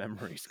makes the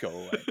memories go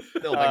away.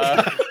 Oh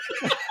my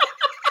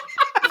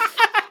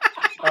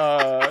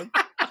Uh,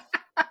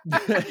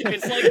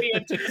 It's like the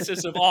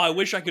antithesis of, I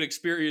wish I could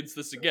experience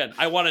this again.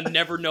 I want to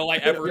never know I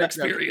ever Yeah.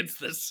 experienced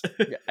this.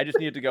 yeah, I just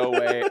need it to go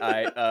away.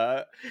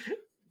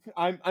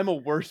 I'm a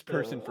worse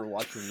person for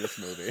watching this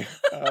movie.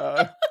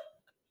 That's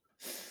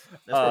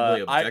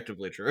probably I-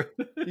 objectively true.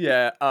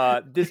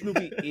 Yeah, this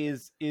movie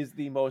is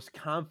the most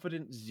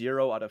confident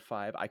 0 out of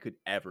 5 I could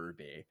ever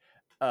be.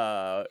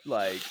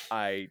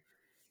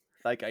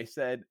 Like I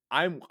said,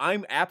 I'm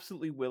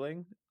absolutely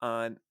willing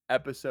on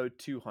episode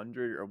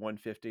 200 or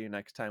 150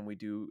 next time we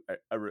do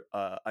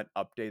an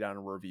update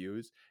on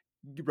reviews,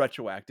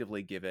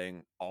 retroactively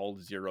giving all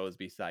zeros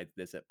besides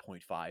this at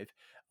 0.5.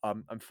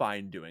 I'm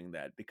fine doing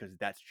that because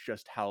that's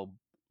just how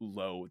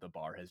low the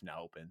bar has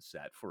now been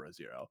set for a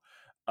 0.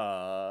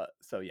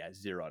 So yeah,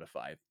 0 out of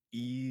 5,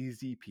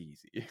 easy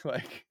peasy.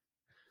 Like,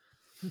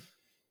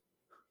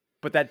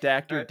 but that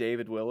actor Alright.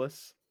 David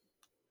Willis,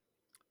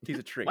 he's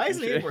a treat. Why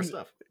isn't he You in more should-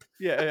 stuff?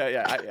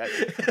 Yeah. I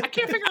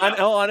can't figure it In out.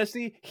 all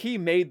honesty, he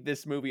made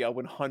this movie a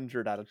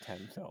 100 out of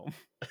 10 film.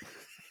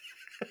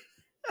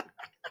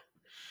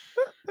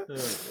 Oh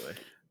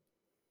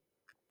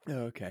boy.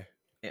 Okay.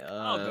 Yeah,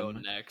 I'll go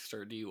next,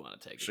 or do you want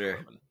to take it? sure.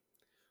 Norman?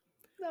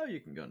 No, you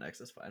can go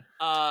next. It's fine.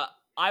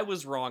 I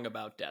was wrong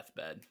about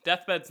Deathbed.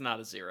 Deathbed's not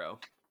a 0.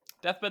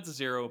 Deathbed's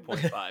a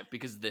 0.5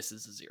 because this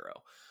is a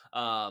 0.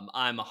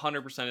 I'm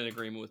 100% in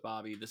agreement with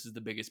Bobby. This is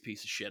the biggest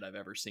piece of shit I've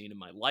ever seen in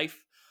my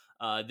life.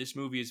 This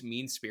movie is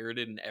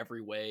mean-spirited in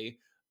every way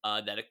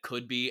that it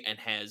could be and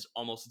has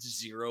almost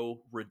zero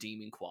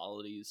redeeming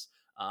qualities.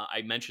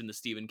 I mentioned the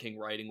Stephen King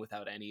writing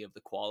without any of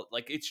the quality.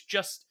 Like, it's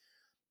just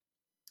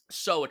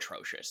so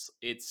atrocious.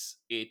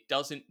 It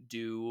doesn't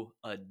do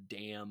a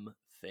damn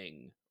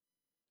thing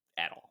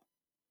at all.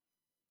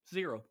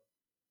 0.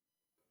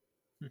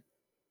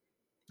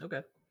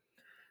 Okay.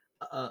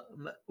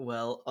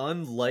 Well,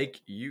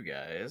 unlike you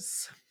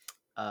guys,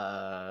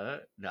 no,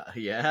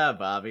 yeah,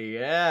 Bobby,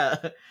 yeah.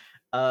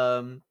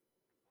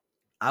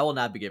 I will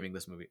not be giving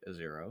this movie a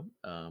 0.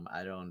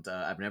 I don't.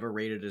 I've never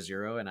rated a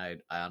 0, and I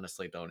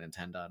honestly don't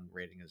intend on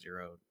rating a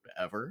 0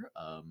 ever.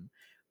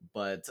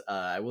 But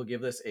I will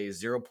give this a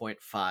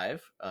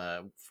 0.5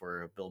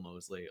 for Bill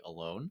Moseley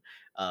alone.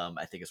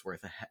 I think it's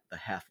worth the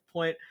half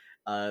point.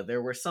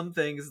 There were some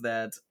things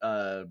that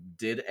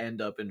did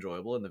end up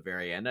enjoyable in the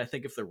very end. I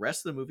think if the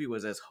rest of the movie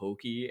was as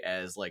hokey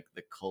as like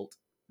the cult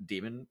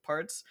demon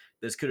parts,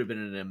 this could have been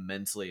an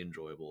immensely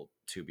enjoyable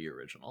to be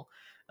original.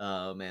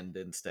 And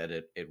instead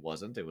it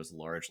wasn't. It was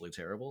largely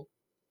terrible.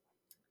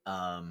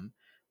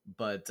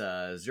 But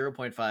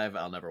 0.5,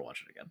 I'll never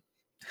watch it again.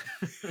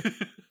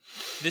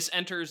 This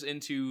enters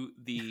into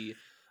the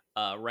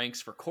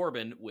ranks for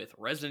Corbin with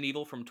Resident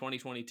Evil from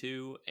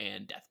 2022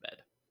 and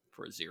Deathbed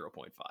for a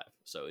 0.5.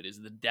 So it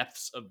is the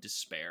depths of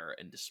despair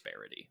and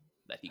disparity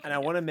that he can And I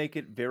get. want to make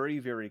it very,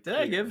 very Did clear.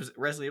 I give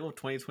Resident Evil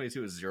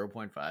 2022 a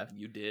 0.5?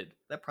 You did.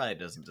 That probably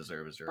doesn't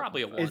deserve a 0.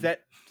 Probably a 1. Is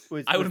that?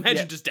 I would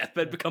imagine does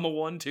Deathbed become a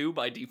 1 too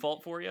by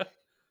default for you?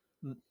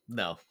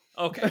 No.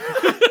 Okay. All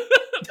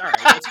right,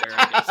 that's fair,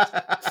 I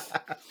guess.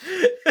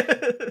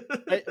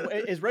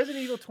 Is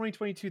Resident Evil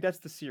 2022? That's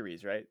the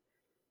series, right?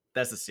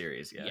 That's the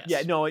series, yeah. Yes.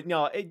 Yeah, no,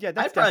 yeah. That's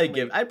I'd probably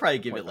give it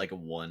 0.5. like a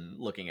 1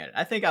 looking at it.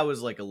 I think I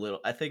was like a little.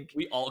 I think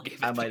We all gave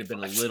it I might have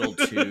been a 5. little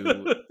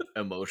too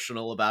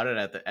emotional about it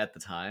at the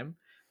time,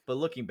 but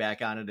looking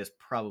back on it, it's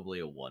probably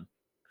a 1.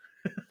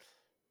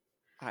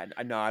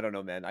 No, I don't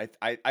know, man.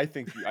 I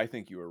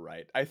think you were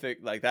right. I think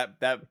like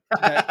that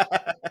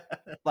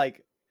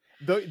like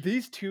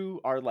these two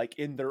are like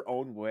in their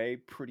own way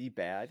pretty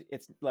bad.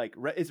 It's like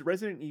is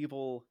Resident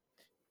Evil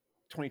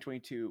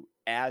 2022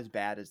 as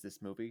bad as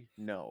this movie?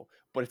 No,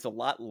 but it's a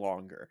lot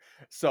longer.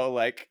 So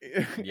like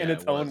Yeah, in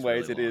its it was own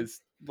ways, really it long.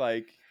 is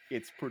like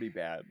it's pretty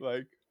bad.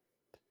 Like,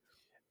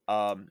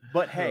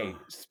 but hey,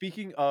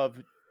 speaking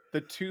of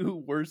the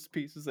two worst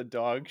pieces of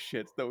dog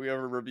shit that we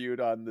ever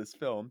reviewed on this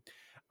film,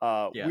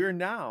 Yeah. we're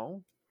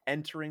now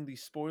entering the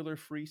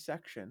spoiler-free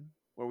section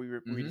where we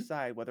Mhm.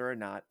 decide whether or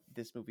not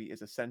this movie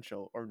is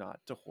essential or not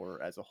to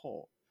horror as a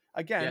whole.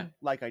 Again, Yeah.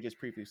 like I just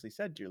previously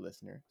said, dear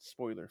listener,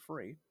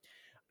 spoiler-free.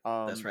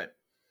 That's right.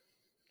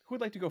 Who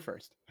would like to go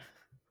first?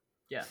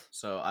 Yeah,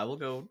 so I'll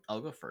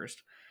go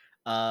first.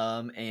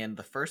 And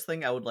the first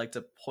thing I would like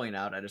to point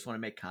out, I just want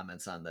to make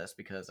comments on this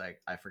because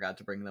I forgot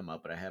to bring them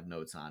up, but I have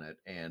notes on it,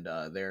 and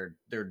they're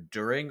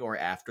during or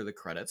after the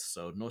credits,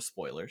 so no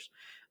spoilers.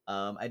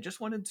 I just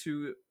wanted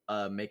to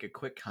make a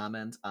quick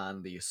comment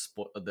on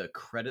the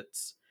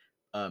credits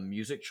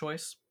music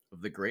choice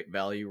of the Great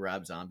Value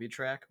Rob Zombie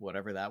track,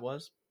 whatever that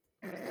was.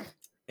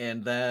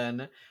 And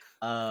then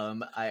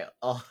I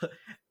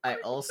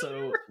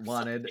also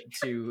wanted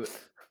to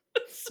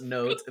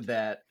note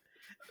that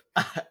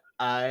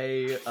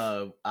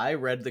I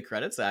read the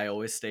credits. I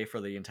always stay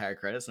for the entire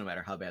credits, no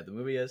matter how bad the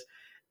movie is.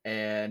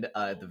 And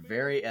at the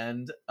very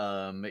end,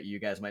 you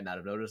guys might not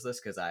have noticed this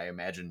because I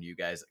imagine you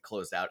guys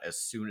closed out as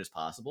soon as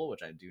possible,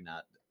 which I do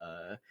not.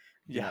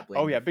 Yeah. blame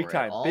Oh yeah, you big for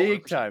at time, all.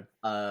 big time.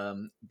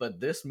 But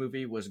this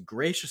movie was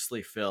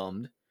graciously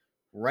filmed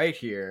right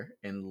here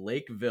in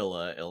Lake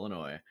Villa,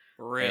 Illinois.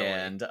 Really?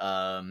 And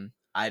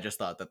I just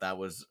thought that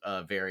was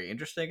very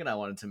interesting, and I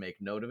wanted to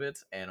make note of it.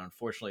 And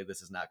unfortunately,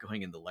 this is not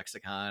going in the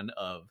lexicon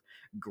of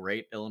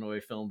great Illinois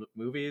filmed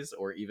movies,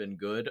 or even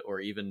good, or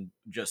even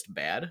just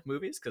bad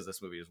movies, because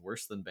this movie is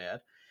worse than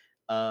bad.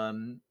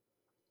 And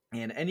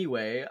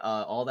anyway,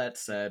 all that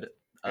said,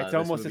 It's this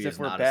almost as movie if is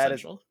we're not bad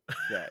essential.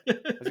 Yeah, I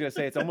was gonna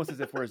say it's almost as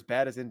if we're as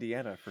bad as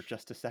Indiana for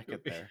just a second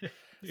there.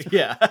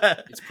 Yeah,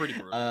 It's pretty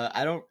brutal.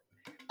 I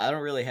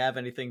don't really have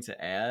anything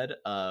to add.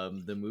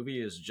 The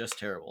movie is just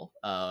terrible.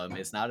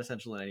 It's not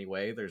essential in any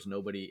way. There's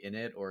nobody in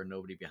it or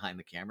nobody behind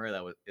the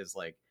camera is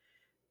like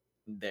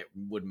that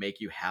would make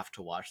you have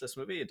to watch this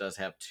movie. It does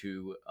have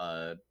two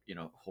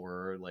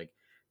horror like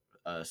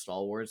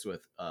stalwarts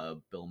with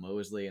Bill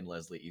Moseley and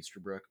Leslie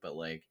Easterbrook, but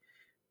like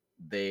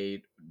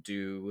they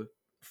do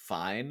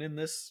fine in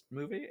this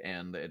movie,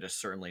 and it is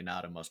certainly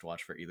not a must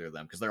watch for either of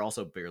them because they're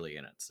also barely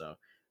in it. So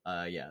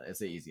yeah,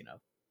 it's an easy no.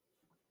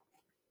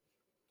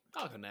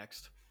 I'll go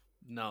next.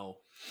 No.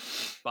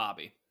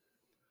 Bobby.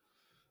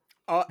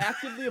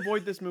 Actively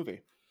avoid this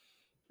movie.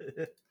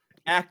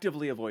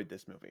 Actively avoid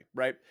this movie,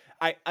 right?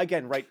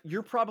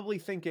 You're probably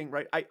thinking,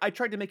 right? I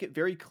tried to make it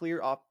very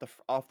clear off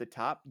the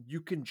top. You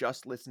can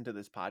just listen to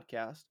this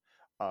podcast.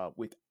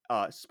 with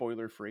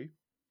spoiler free.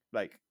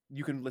 Like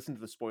you can listen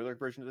to the spoiler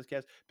version of this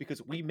cast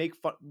because we make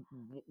fun.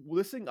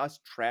 Listening us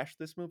trash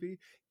this movie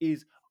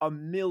is a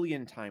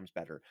million times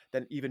better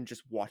than even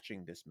just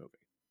watching this movie.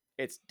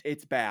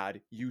 It's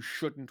bad. You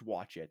shouldn't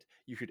watch it.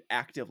 You should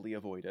actively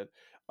avoid it.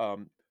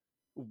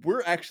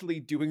 We're actually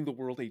doing the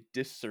world a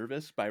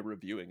disservice by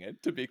reviewing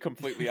it, to be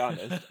completely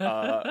honest,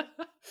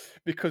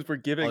 because we're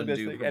giving this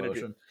Undue thing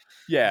energy. promotion.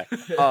 Yeah.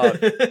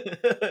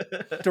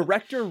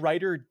 Director,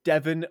 writer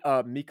Devin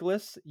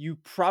Miklas, you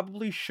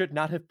probably should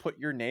not have put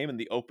your name in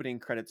the opening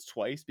credits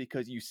twice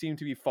because you seem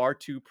to be far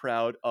too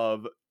proud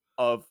of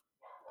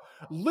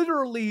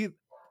literally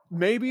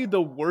maybe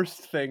the worst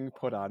thing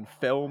put on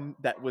film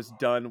that was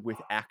done with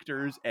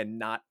actors and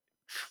not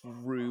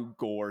true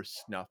gore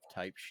snuff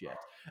type shit.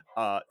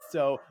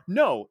 So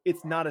no,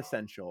 it's not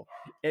essential.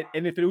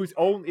 And if it was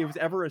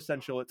ever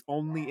essential, it's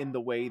only in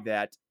the way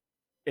that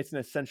it's an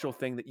essential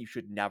thing that you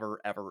should never,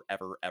 ever,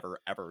 ever, ever,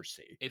 ever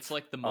see. It's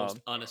like the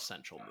most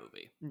unessential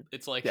movie.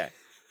 It's like Yeah.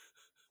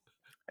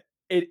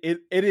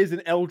 It is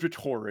an eldritch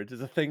horror. It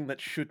is a thing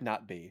that should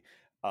not be.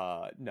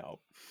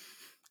 No.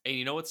 And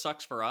you know what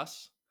sucks for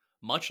us?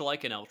 Much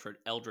like an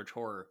eldritch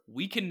horror,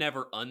 we can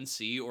never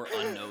unsee or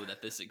unknow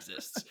that this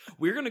exists.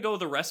 We're going to go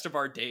the rest of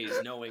our days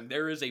knowing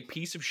there is a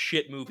piece of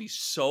shit movie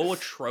so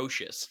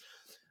atrocious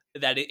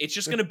that it's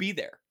just going to be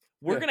there.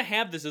 We're going to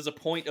have this as a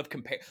point of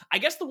compare. I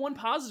guess the one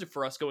positive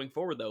for us going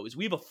forward, though, is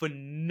we have a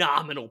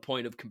phenomenal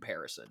point of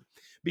comparison.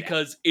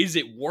 Because is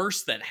it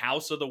worse than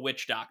House of the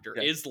Witch Doctor?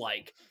 Yeah. Is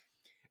like...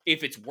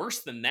 If it's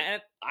worse than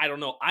that, I don't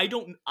know. I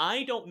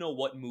don't know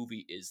what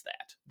movie is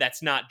that.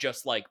 That's not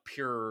just like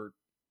pure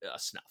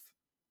snuff.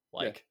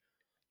 Like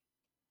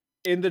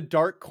in the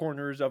dark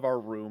corners of our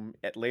room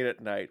late at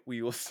night,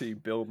 we will see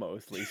Bill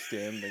Moseley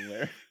standing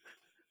there.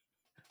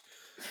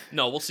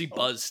 No, we'll see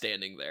Buzz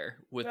standing there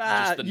with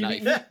just the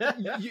knife.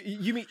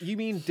 You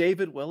mean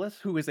David Willis,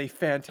 who is a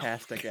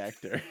fantastic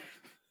actor?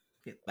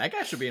 That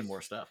guy should be in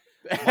more stuff.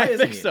 I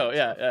think so.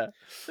 Yeah.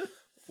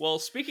 Well,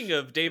 speaking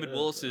of David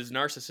Willis's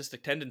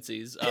narcissistic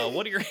tendencies,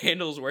 what are your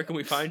handles? Where can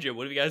we find you?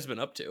 What have you guys been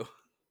up to?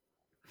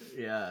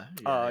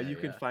 You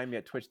can find me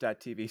at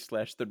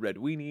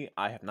twitch.tv/theredweenie.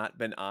 I have not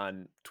been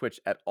on Twitch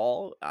at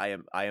all. I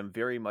am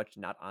very much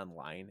not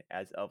online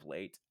as of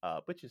late,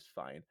 which is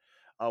fine.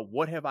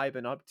 What have I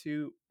been up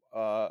to?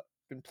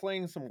 Been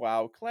playing some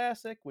WoW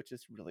Classic, which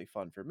is really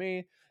fun for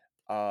me.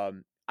 I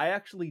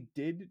actually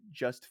did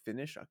just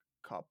finish a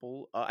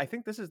couple. I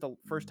think this is the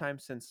first time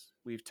since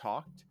we've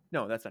talked.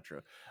 No, that's not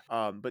true.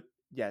 But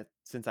yeah,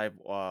 since I've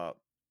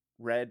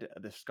read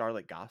the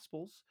Scarlet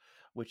Gospels,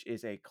 which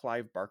is a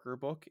Clive Barker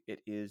book.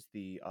 It is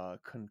the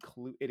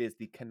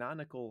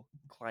canonical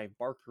Clive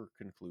Barker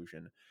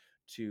conclusion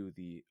to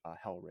the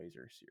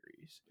Hellraiser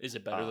series. Is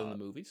it better than the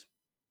movies?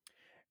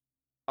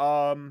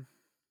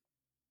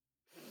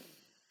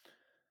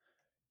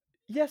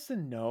 Yes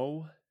and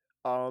no.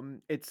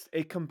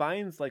 It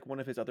combines like one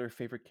of his other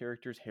favorite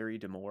characters, Harry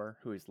D'Amour,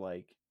 who is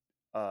like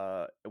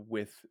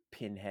with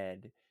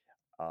Pinhead,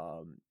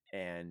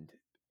 and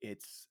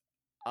it's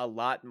a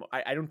lot more.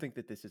 I don't think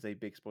that this is a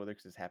big spoiler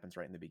because this happens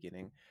right in the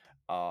beginning.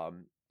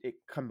 It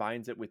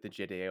combines it with the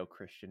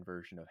Judeo-Christian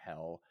version of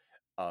hell,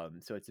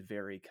 so it's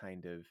very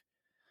kind of.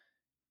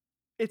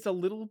 It's a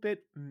little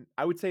bit.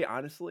 I would say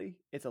honestly,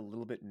 it's a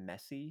little bit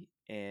messy,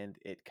 and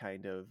it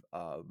kind of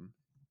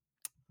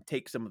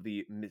takes some of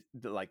the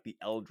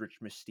eldritch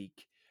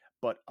mystique,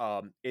 but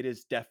it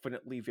is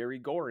definitely very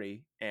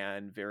gory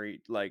and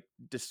very like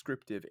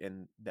descriptive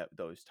in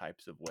those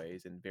types of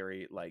ways, and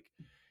very like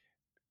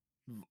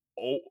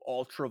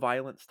ultra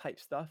violence type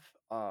stuff.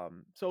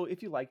 So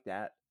if you like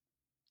that,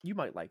 you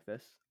might like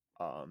this.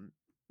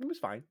 It was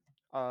fine.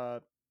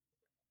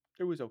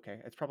 It was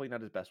okay. It's probably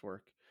not his best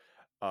work,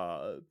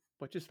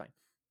 but just fine.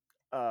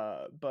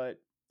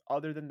 But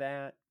other than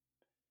that,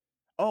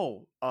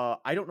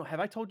 I don't know. Have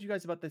I told you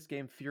guys about this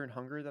game Fear and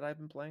Hunger that I've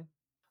been playing?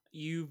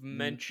 You've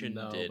mentioned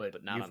it,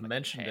 but not you've on the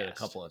mentioned it a cast.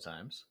 couple of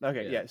times.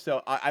 Okay, yeah.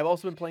 So I've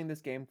also been playing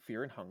this game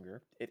Fear and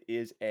Hunger. It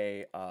is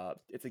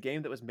it's a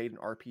game that was made in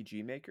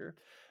RPG Maker.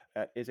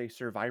 Is a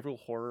survival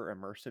horror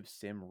immersive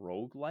sim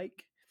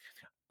roguelike.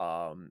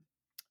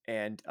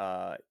 And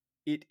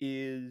it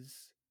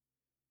is,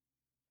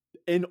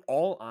 in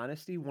all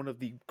honesty, one of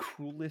the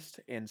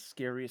coolest and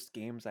scariest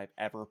games I've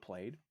ever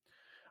played.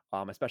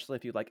 Especially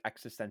if you like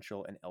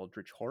existential and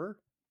eldritch horror.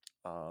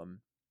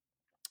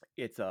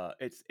 It's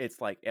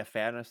like a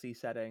fantasy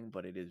setting,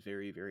 but it is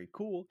very, very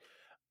cool.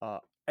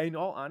 In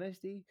all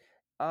honesty,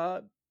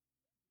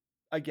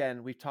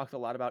 again, we've talked a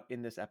lot about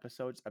in this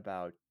episodes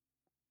about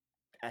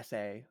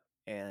essay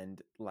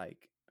and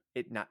like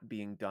it not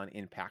being done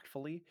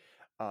impactfully.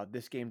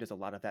 This game does a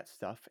lot of that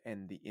stuff,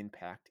 and the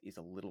impact is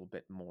a little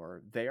bit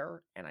more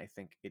there. And I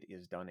think it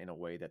is done in a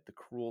way that the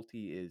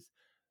cruelty is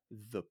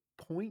the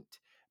point,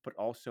 but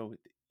also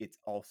it's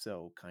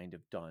also kind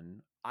of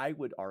done, I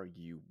would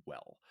argue,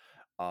 well.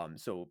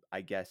 So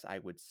I guess I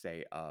would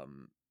say, Are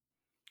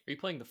you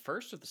playing the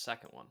first or the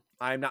second one?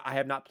 I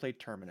have not played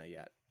Termina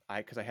yet.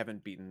 Because I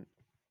haven't beaten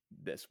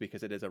this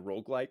because it is a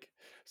roguelike.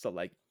 So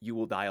like you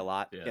will die a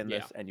lot Yeah. in Yeah.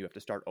 this, and you have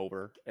to start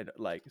over. And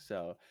like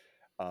so,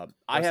 I What's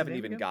the haven't name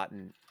even again?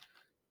 gotten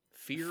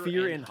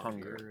Fear and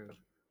Hunger. Hunger.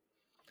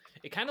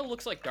 It kind of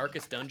looks like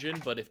Darkest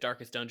Dungeon, but if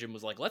Darkest Dungeon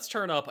was like, let's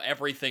turn up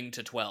everything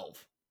to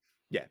 12.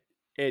 Yeah,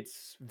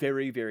 it's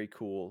very very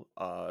cool.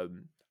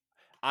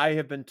 I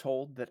have been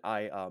told that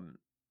I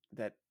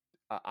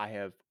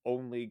have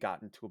only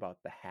gotten to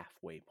about the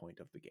halfway point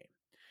of the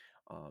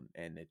game,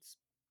 and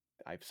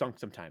I've sunk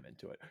some time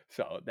into it.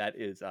 So that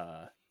is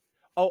Oh,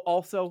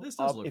 also, This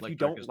does look if you like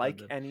don't Darkest like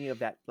Dungeon. any of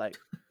that, like,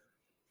 That's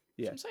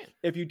yeah, what I'm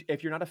saying.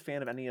 if you're not a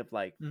fan of any of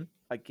like, Mhm.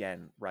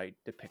 again, right,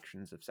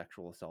 depictions of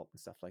sexual assault and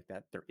stuff like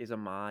that, there is a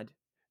mod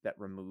that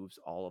removes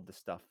all of the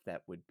stuff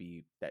that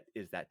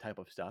is that type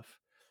of stuff,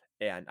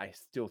 and I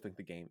still think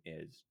the game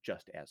is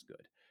just as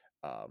good,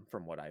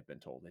 from what I've been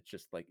told. It's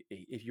just like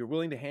if you're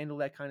willing to handle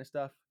that kind of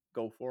stuff,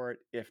 go for it.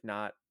 If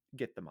not,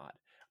 get the mod.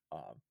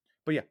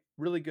 But yeah,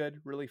 really good,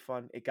 really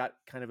fun. It got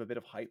kind of a bit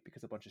of hype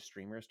because a bunch of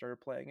streamers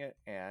started playing it,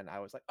 and I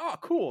was like, "Oh,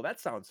 cool! That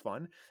sounds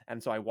fun."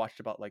 And so I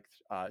watched about like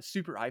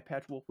Super Eye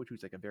Patch Wolf, which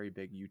was like a very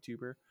big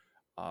YouTuber.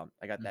 I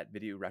got Mm. that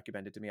video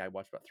recommended to me. I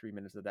watched about 3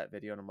 minutes of that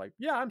video, and I'm like,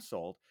 "Yeah, I'm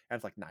sold." And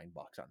it's like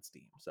 $9 on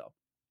Steam. So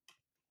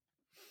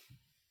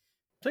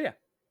yeah,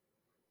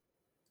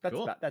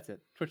 Cool. that's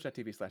it.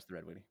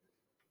 Twitch.tv/TheRedWinnie.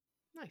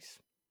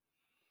 Nice.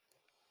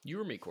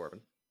 You or me,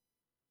 Corbin?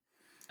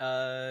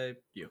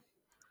 You.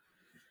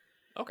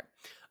 Okay.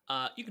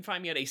 You can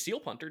find me at a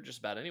Seal Punter just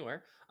about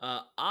anywhere.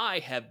 I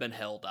have been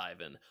hell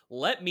diving.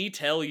 Let me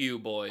tell you,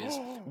 boys,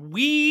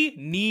 we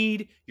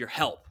need your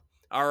help.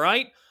 All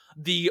right?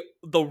 The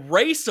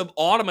race of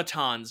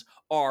automatons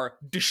are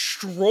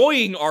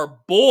destroying our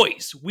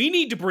boys. We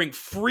need to bring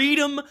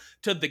freedom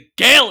to the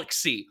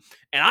galaxy,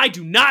 and I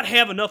do not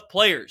have enough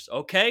players,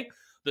 okay?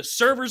 The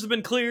servers have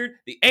been cleared,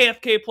 the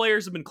AFK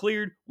players have been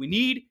cleared. We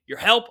need your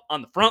help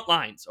on the front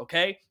lines,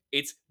 okay?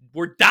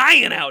 We're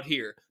dying out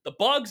here. The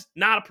bugs,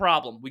 not a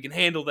problem. We can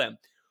handle them.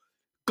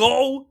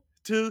 Go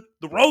to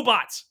the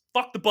robots.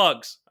 Fuck the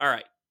bugs. All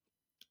right.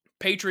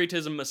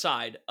 Patriotism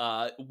aside,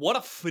 what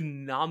a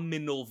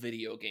phenomenal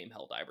video game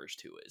Helldivers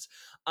 2 is.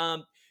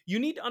 You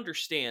need to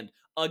understand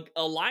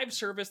a live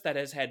service that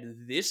has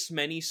had this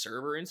many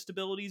server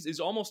instabilities is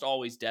almost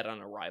always dead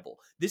on arrival.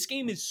 This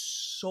game is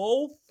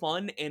so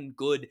fun and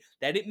good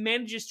that it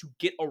manages to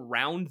get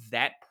around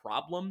that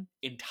problem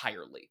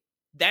entirely.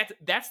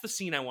 That's the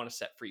scene I want to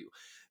set for you.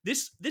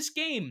 This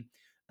game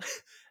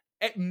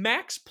at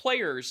max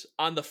players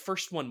on the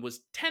first one was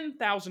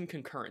 10,000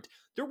 concurrent.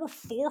 There were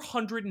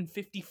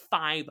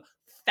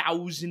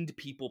 455,000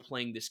 people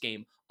playing this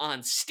game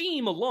on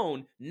Steam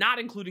alone, not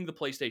including the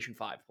PlayStation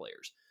 5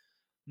 players.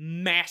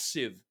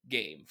 Massive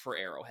game for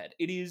Arrowhead.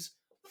 It is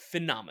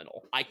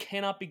phenomenal. I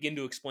cannot begin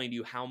to explain to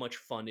you how much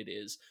fun it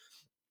is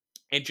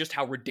and just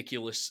how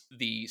ridiculous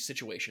the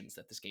situations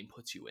that this game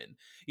puts you in.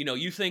 You know,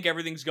 you think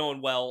everything's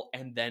going well,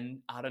 and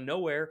then out of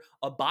nowhere,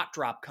 a bot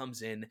drop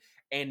comes in,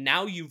 and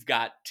now you've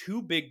got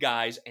 2 big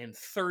guys and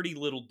 30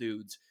 little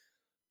dudes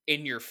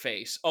in your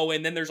face. Oh,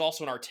 and then there's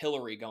also an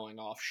artillery going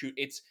off.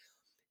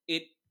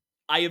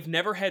 I have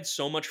never had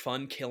so much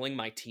fun killing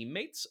my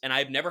teammates, and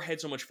I've never had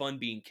so much fun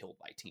being killed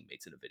by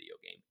teammates in a video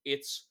game.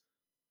 It's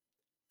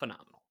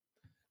phenomenal.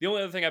 The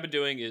only other thing I've been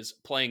doing is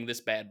playing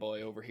this bad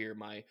boy over here,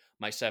 my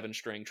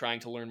 7-string,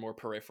 trying to learn more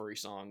Periphery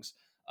songs,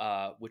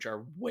 which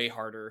are way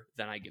harder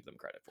than I give them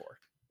credit for.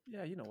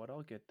 Yeah, you know what?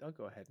 I'll go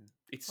ahead and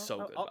It's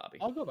so good, Bobby.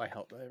 I'll go buy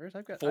Helldivers.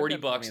 I've got $40, the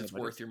money in it's the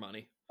budget. worth your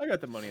money. I got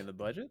the money in the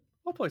budget.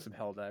 I'll play some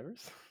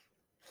Helldivers.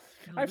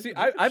 Oh, I've look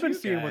at been you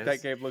seeing what that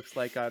guys. game looks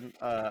like on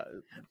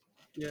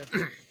yeah.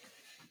 It's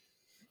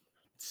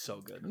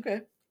so good. Okay.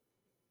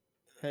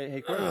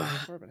 Hey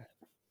Corbin.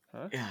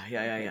 Huh? Yeah.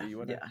 Maybe you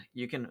wanna- Yeah.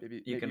 You can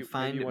maybe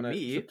find you wanna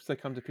me.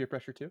 succumb to peer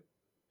pressure too.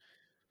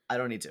 I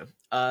don't need to.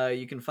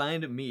 You can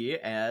find me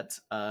at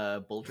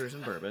Bolters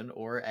and Bourbon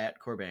or at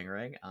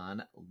Corbangarang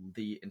on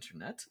the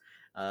internet.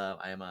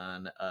 I am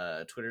on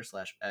Twitter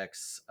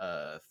 /X,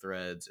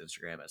 Threads,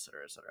 Instagram,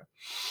 etc., etc.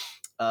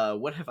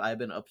 What have I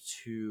been up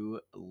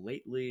to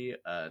lately?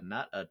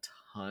 Not a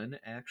ton,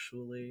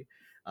 actually.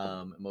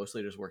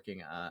 Mostly just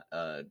working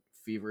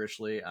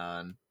feverishly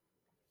on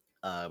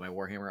my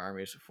Warhammer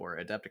armies for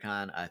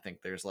Adepticon. I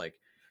think there's like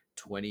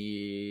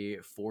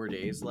 24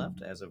 days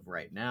left as of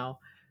right now.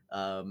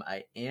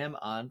 I am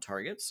on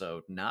target,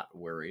 so not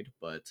worried,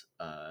 but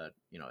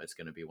it's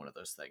going to be one of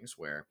those things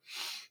where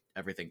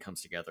everything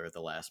comes together at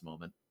the last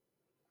moment.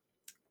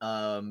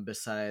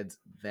 Besides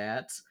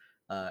that,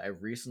 I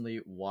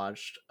recently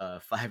watched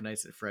Five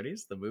Nights at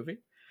Freddy's, the movie,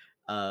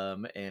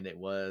 and it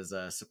was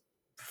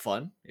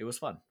fun. It was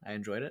fun. I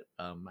enjoyed it.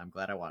 I'm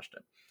glad I watched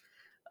it.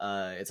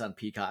 It's on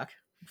Peacock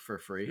for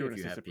free if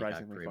you have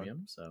Peacock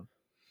Premium. So,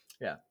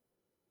 yeah.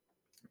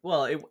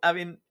 Well,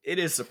 it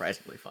is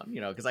surprisingly fun,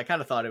 because I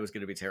kind of thought it was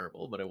going to be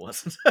terrible, but it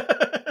wasn't.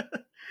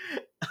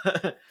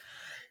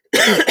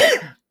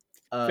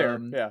 Fair,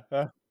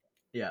 yeah.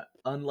 Yeah.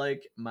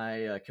 Unlike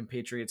my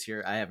compatriots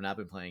here, I have not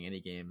been playing any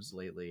games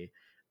lately.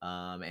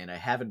 And I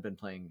haven't been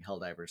playing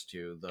Helldivers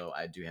 2, though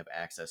I do have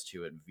access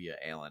to it via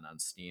Alan on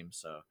Steam.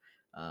 So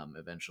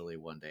eventually,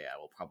 one day, I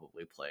will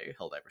probably play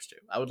Helldivers 2.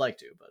 I would like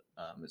to, but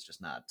it's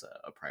just not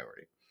a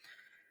priority.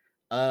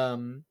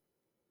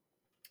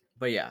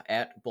 But yeah,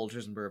 at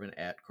Bulgers and Bourbon,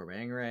 at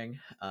Corbangarang,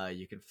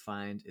 you can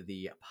find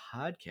the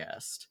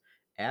podcast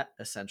at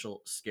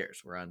Essential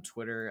Scares. We're on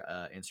Twitter,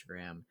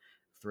 Instagram,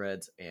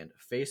 Threads, and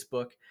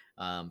Facebook.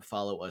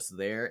 Follow us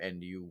there,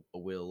 and you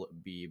will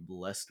be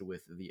blessed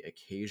with the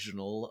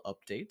occasional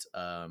update,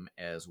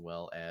 as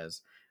well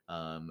as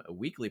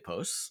weekly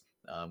posts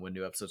when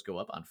new episodes go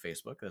up on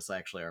Facebook. That's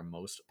actually our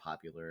most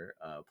popular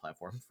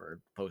platform for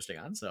posting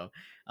on. So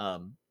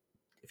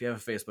if you have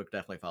a Facebook,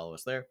 definitely follow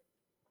us there.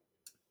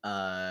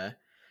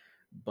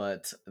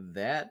 But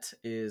that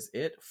is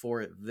it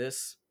for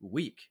this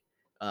week.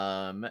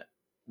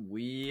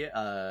 We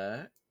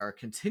are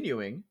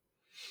continuing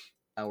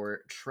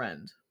our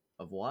trend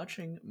of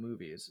watching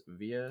movies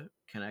via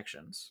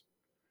connections,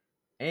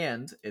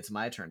 and it's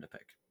my turn to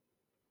pick.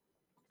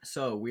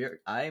 So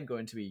I am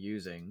going to be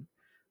using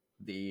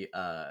the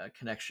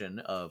connection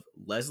of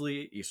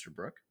Leslie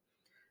Easterbrook,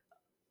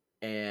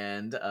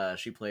 and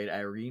she played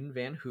Irene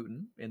Van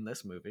Houten in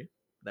this movie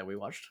that we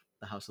watched,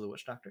 The House of the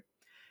Witch Doctor.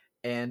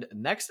 And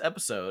next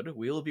episode,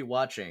 we will be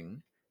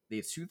watching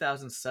the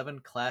 2007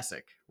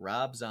 classic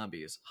Rob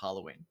Zombie's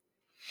Halloween.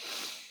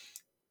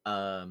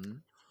 I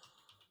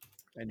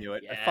knew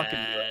it. I fucking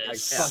knew it. I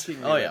Yes.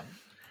 fucking knew Oh it. yeah.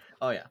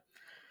 Oh yeah.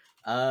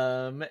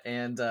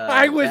 And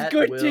I was that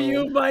good to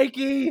you,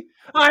 Mikey.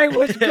 I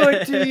was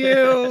good to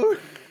you.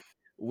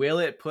 Will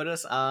it put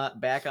us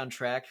back on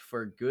track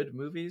for good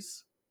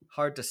movies?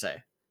 Hard to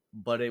say,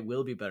 but it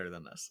will be better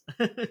than this.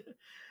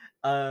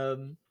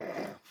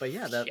 But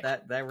yeah,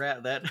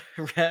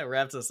 that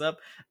wraps us up.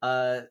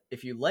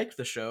 If you liked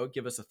the show,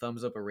 give us a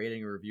thumbs up, a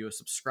rating, a review, a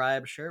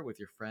subscribe, share it with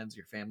your friends,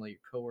 your family, your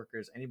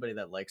coworkers, anybody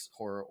that likes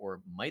horror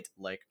or might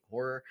like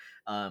horror.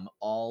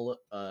 All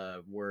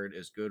word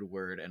is good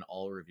word, and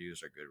all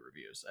reviews are good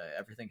reviews.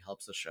 Everything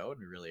helps the show, and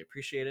we really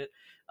appreciate it.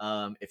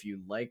 If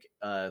you like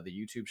the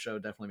YouTube show,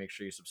 definitely make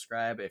sure you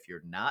subscribe. If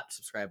you're not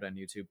subscribed on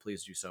YouTube,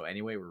 please do so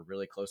anyway. We're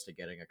really close to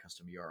getting a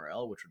custom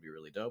URL, which would be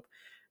really dope.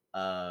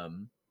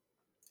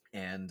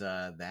 And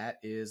that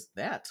is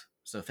that.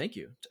 So thank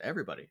you to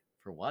everybody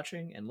for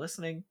watching and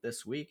listening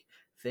this week.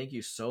 Thank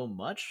you so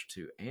much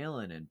to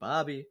Alan and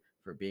Bobby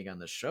for being on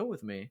the show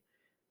with me.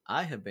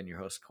 I have been your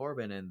host,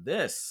 Corbin, and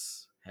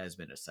this has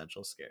been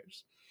Essential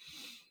Scares.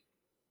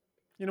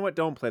 You know what?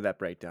 Don't play that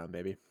breakdown,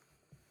 baby.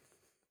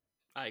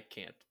 I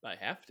can't. I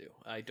have to.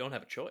 I don't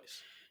have a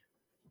choice.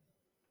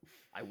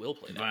 I will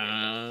play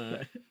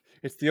that.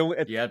 It's the only.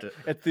 You have to.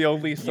 It's the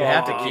only song. You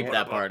have to keep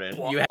that part in.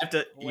 You have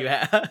to. You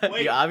have.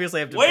 Wait. You obviously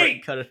have to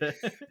Wait. cut it.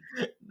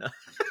 No.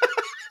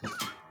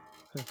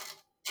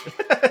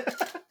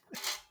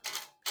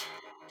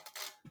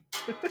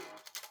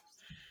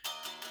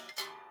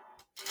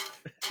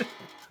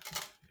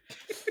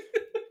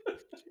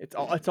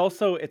 It's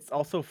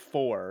also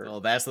 4. Oh,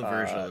 that's the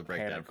version of the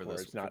breakdown panic for this.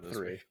 chords, not for this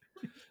 3. week.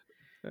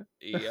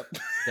 Yep.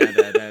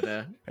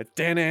 Da-da-da-da. It's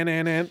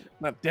dan-dan-dan-dan,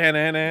 not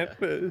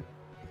dan-dan-dan.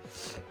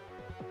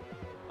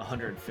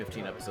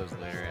 115 episodes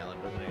later, Alan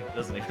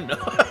doesn't even know.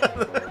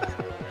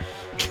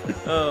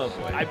 Oh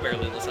boy. I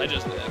barely listen. I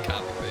just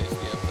copy paste.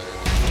 Yeah.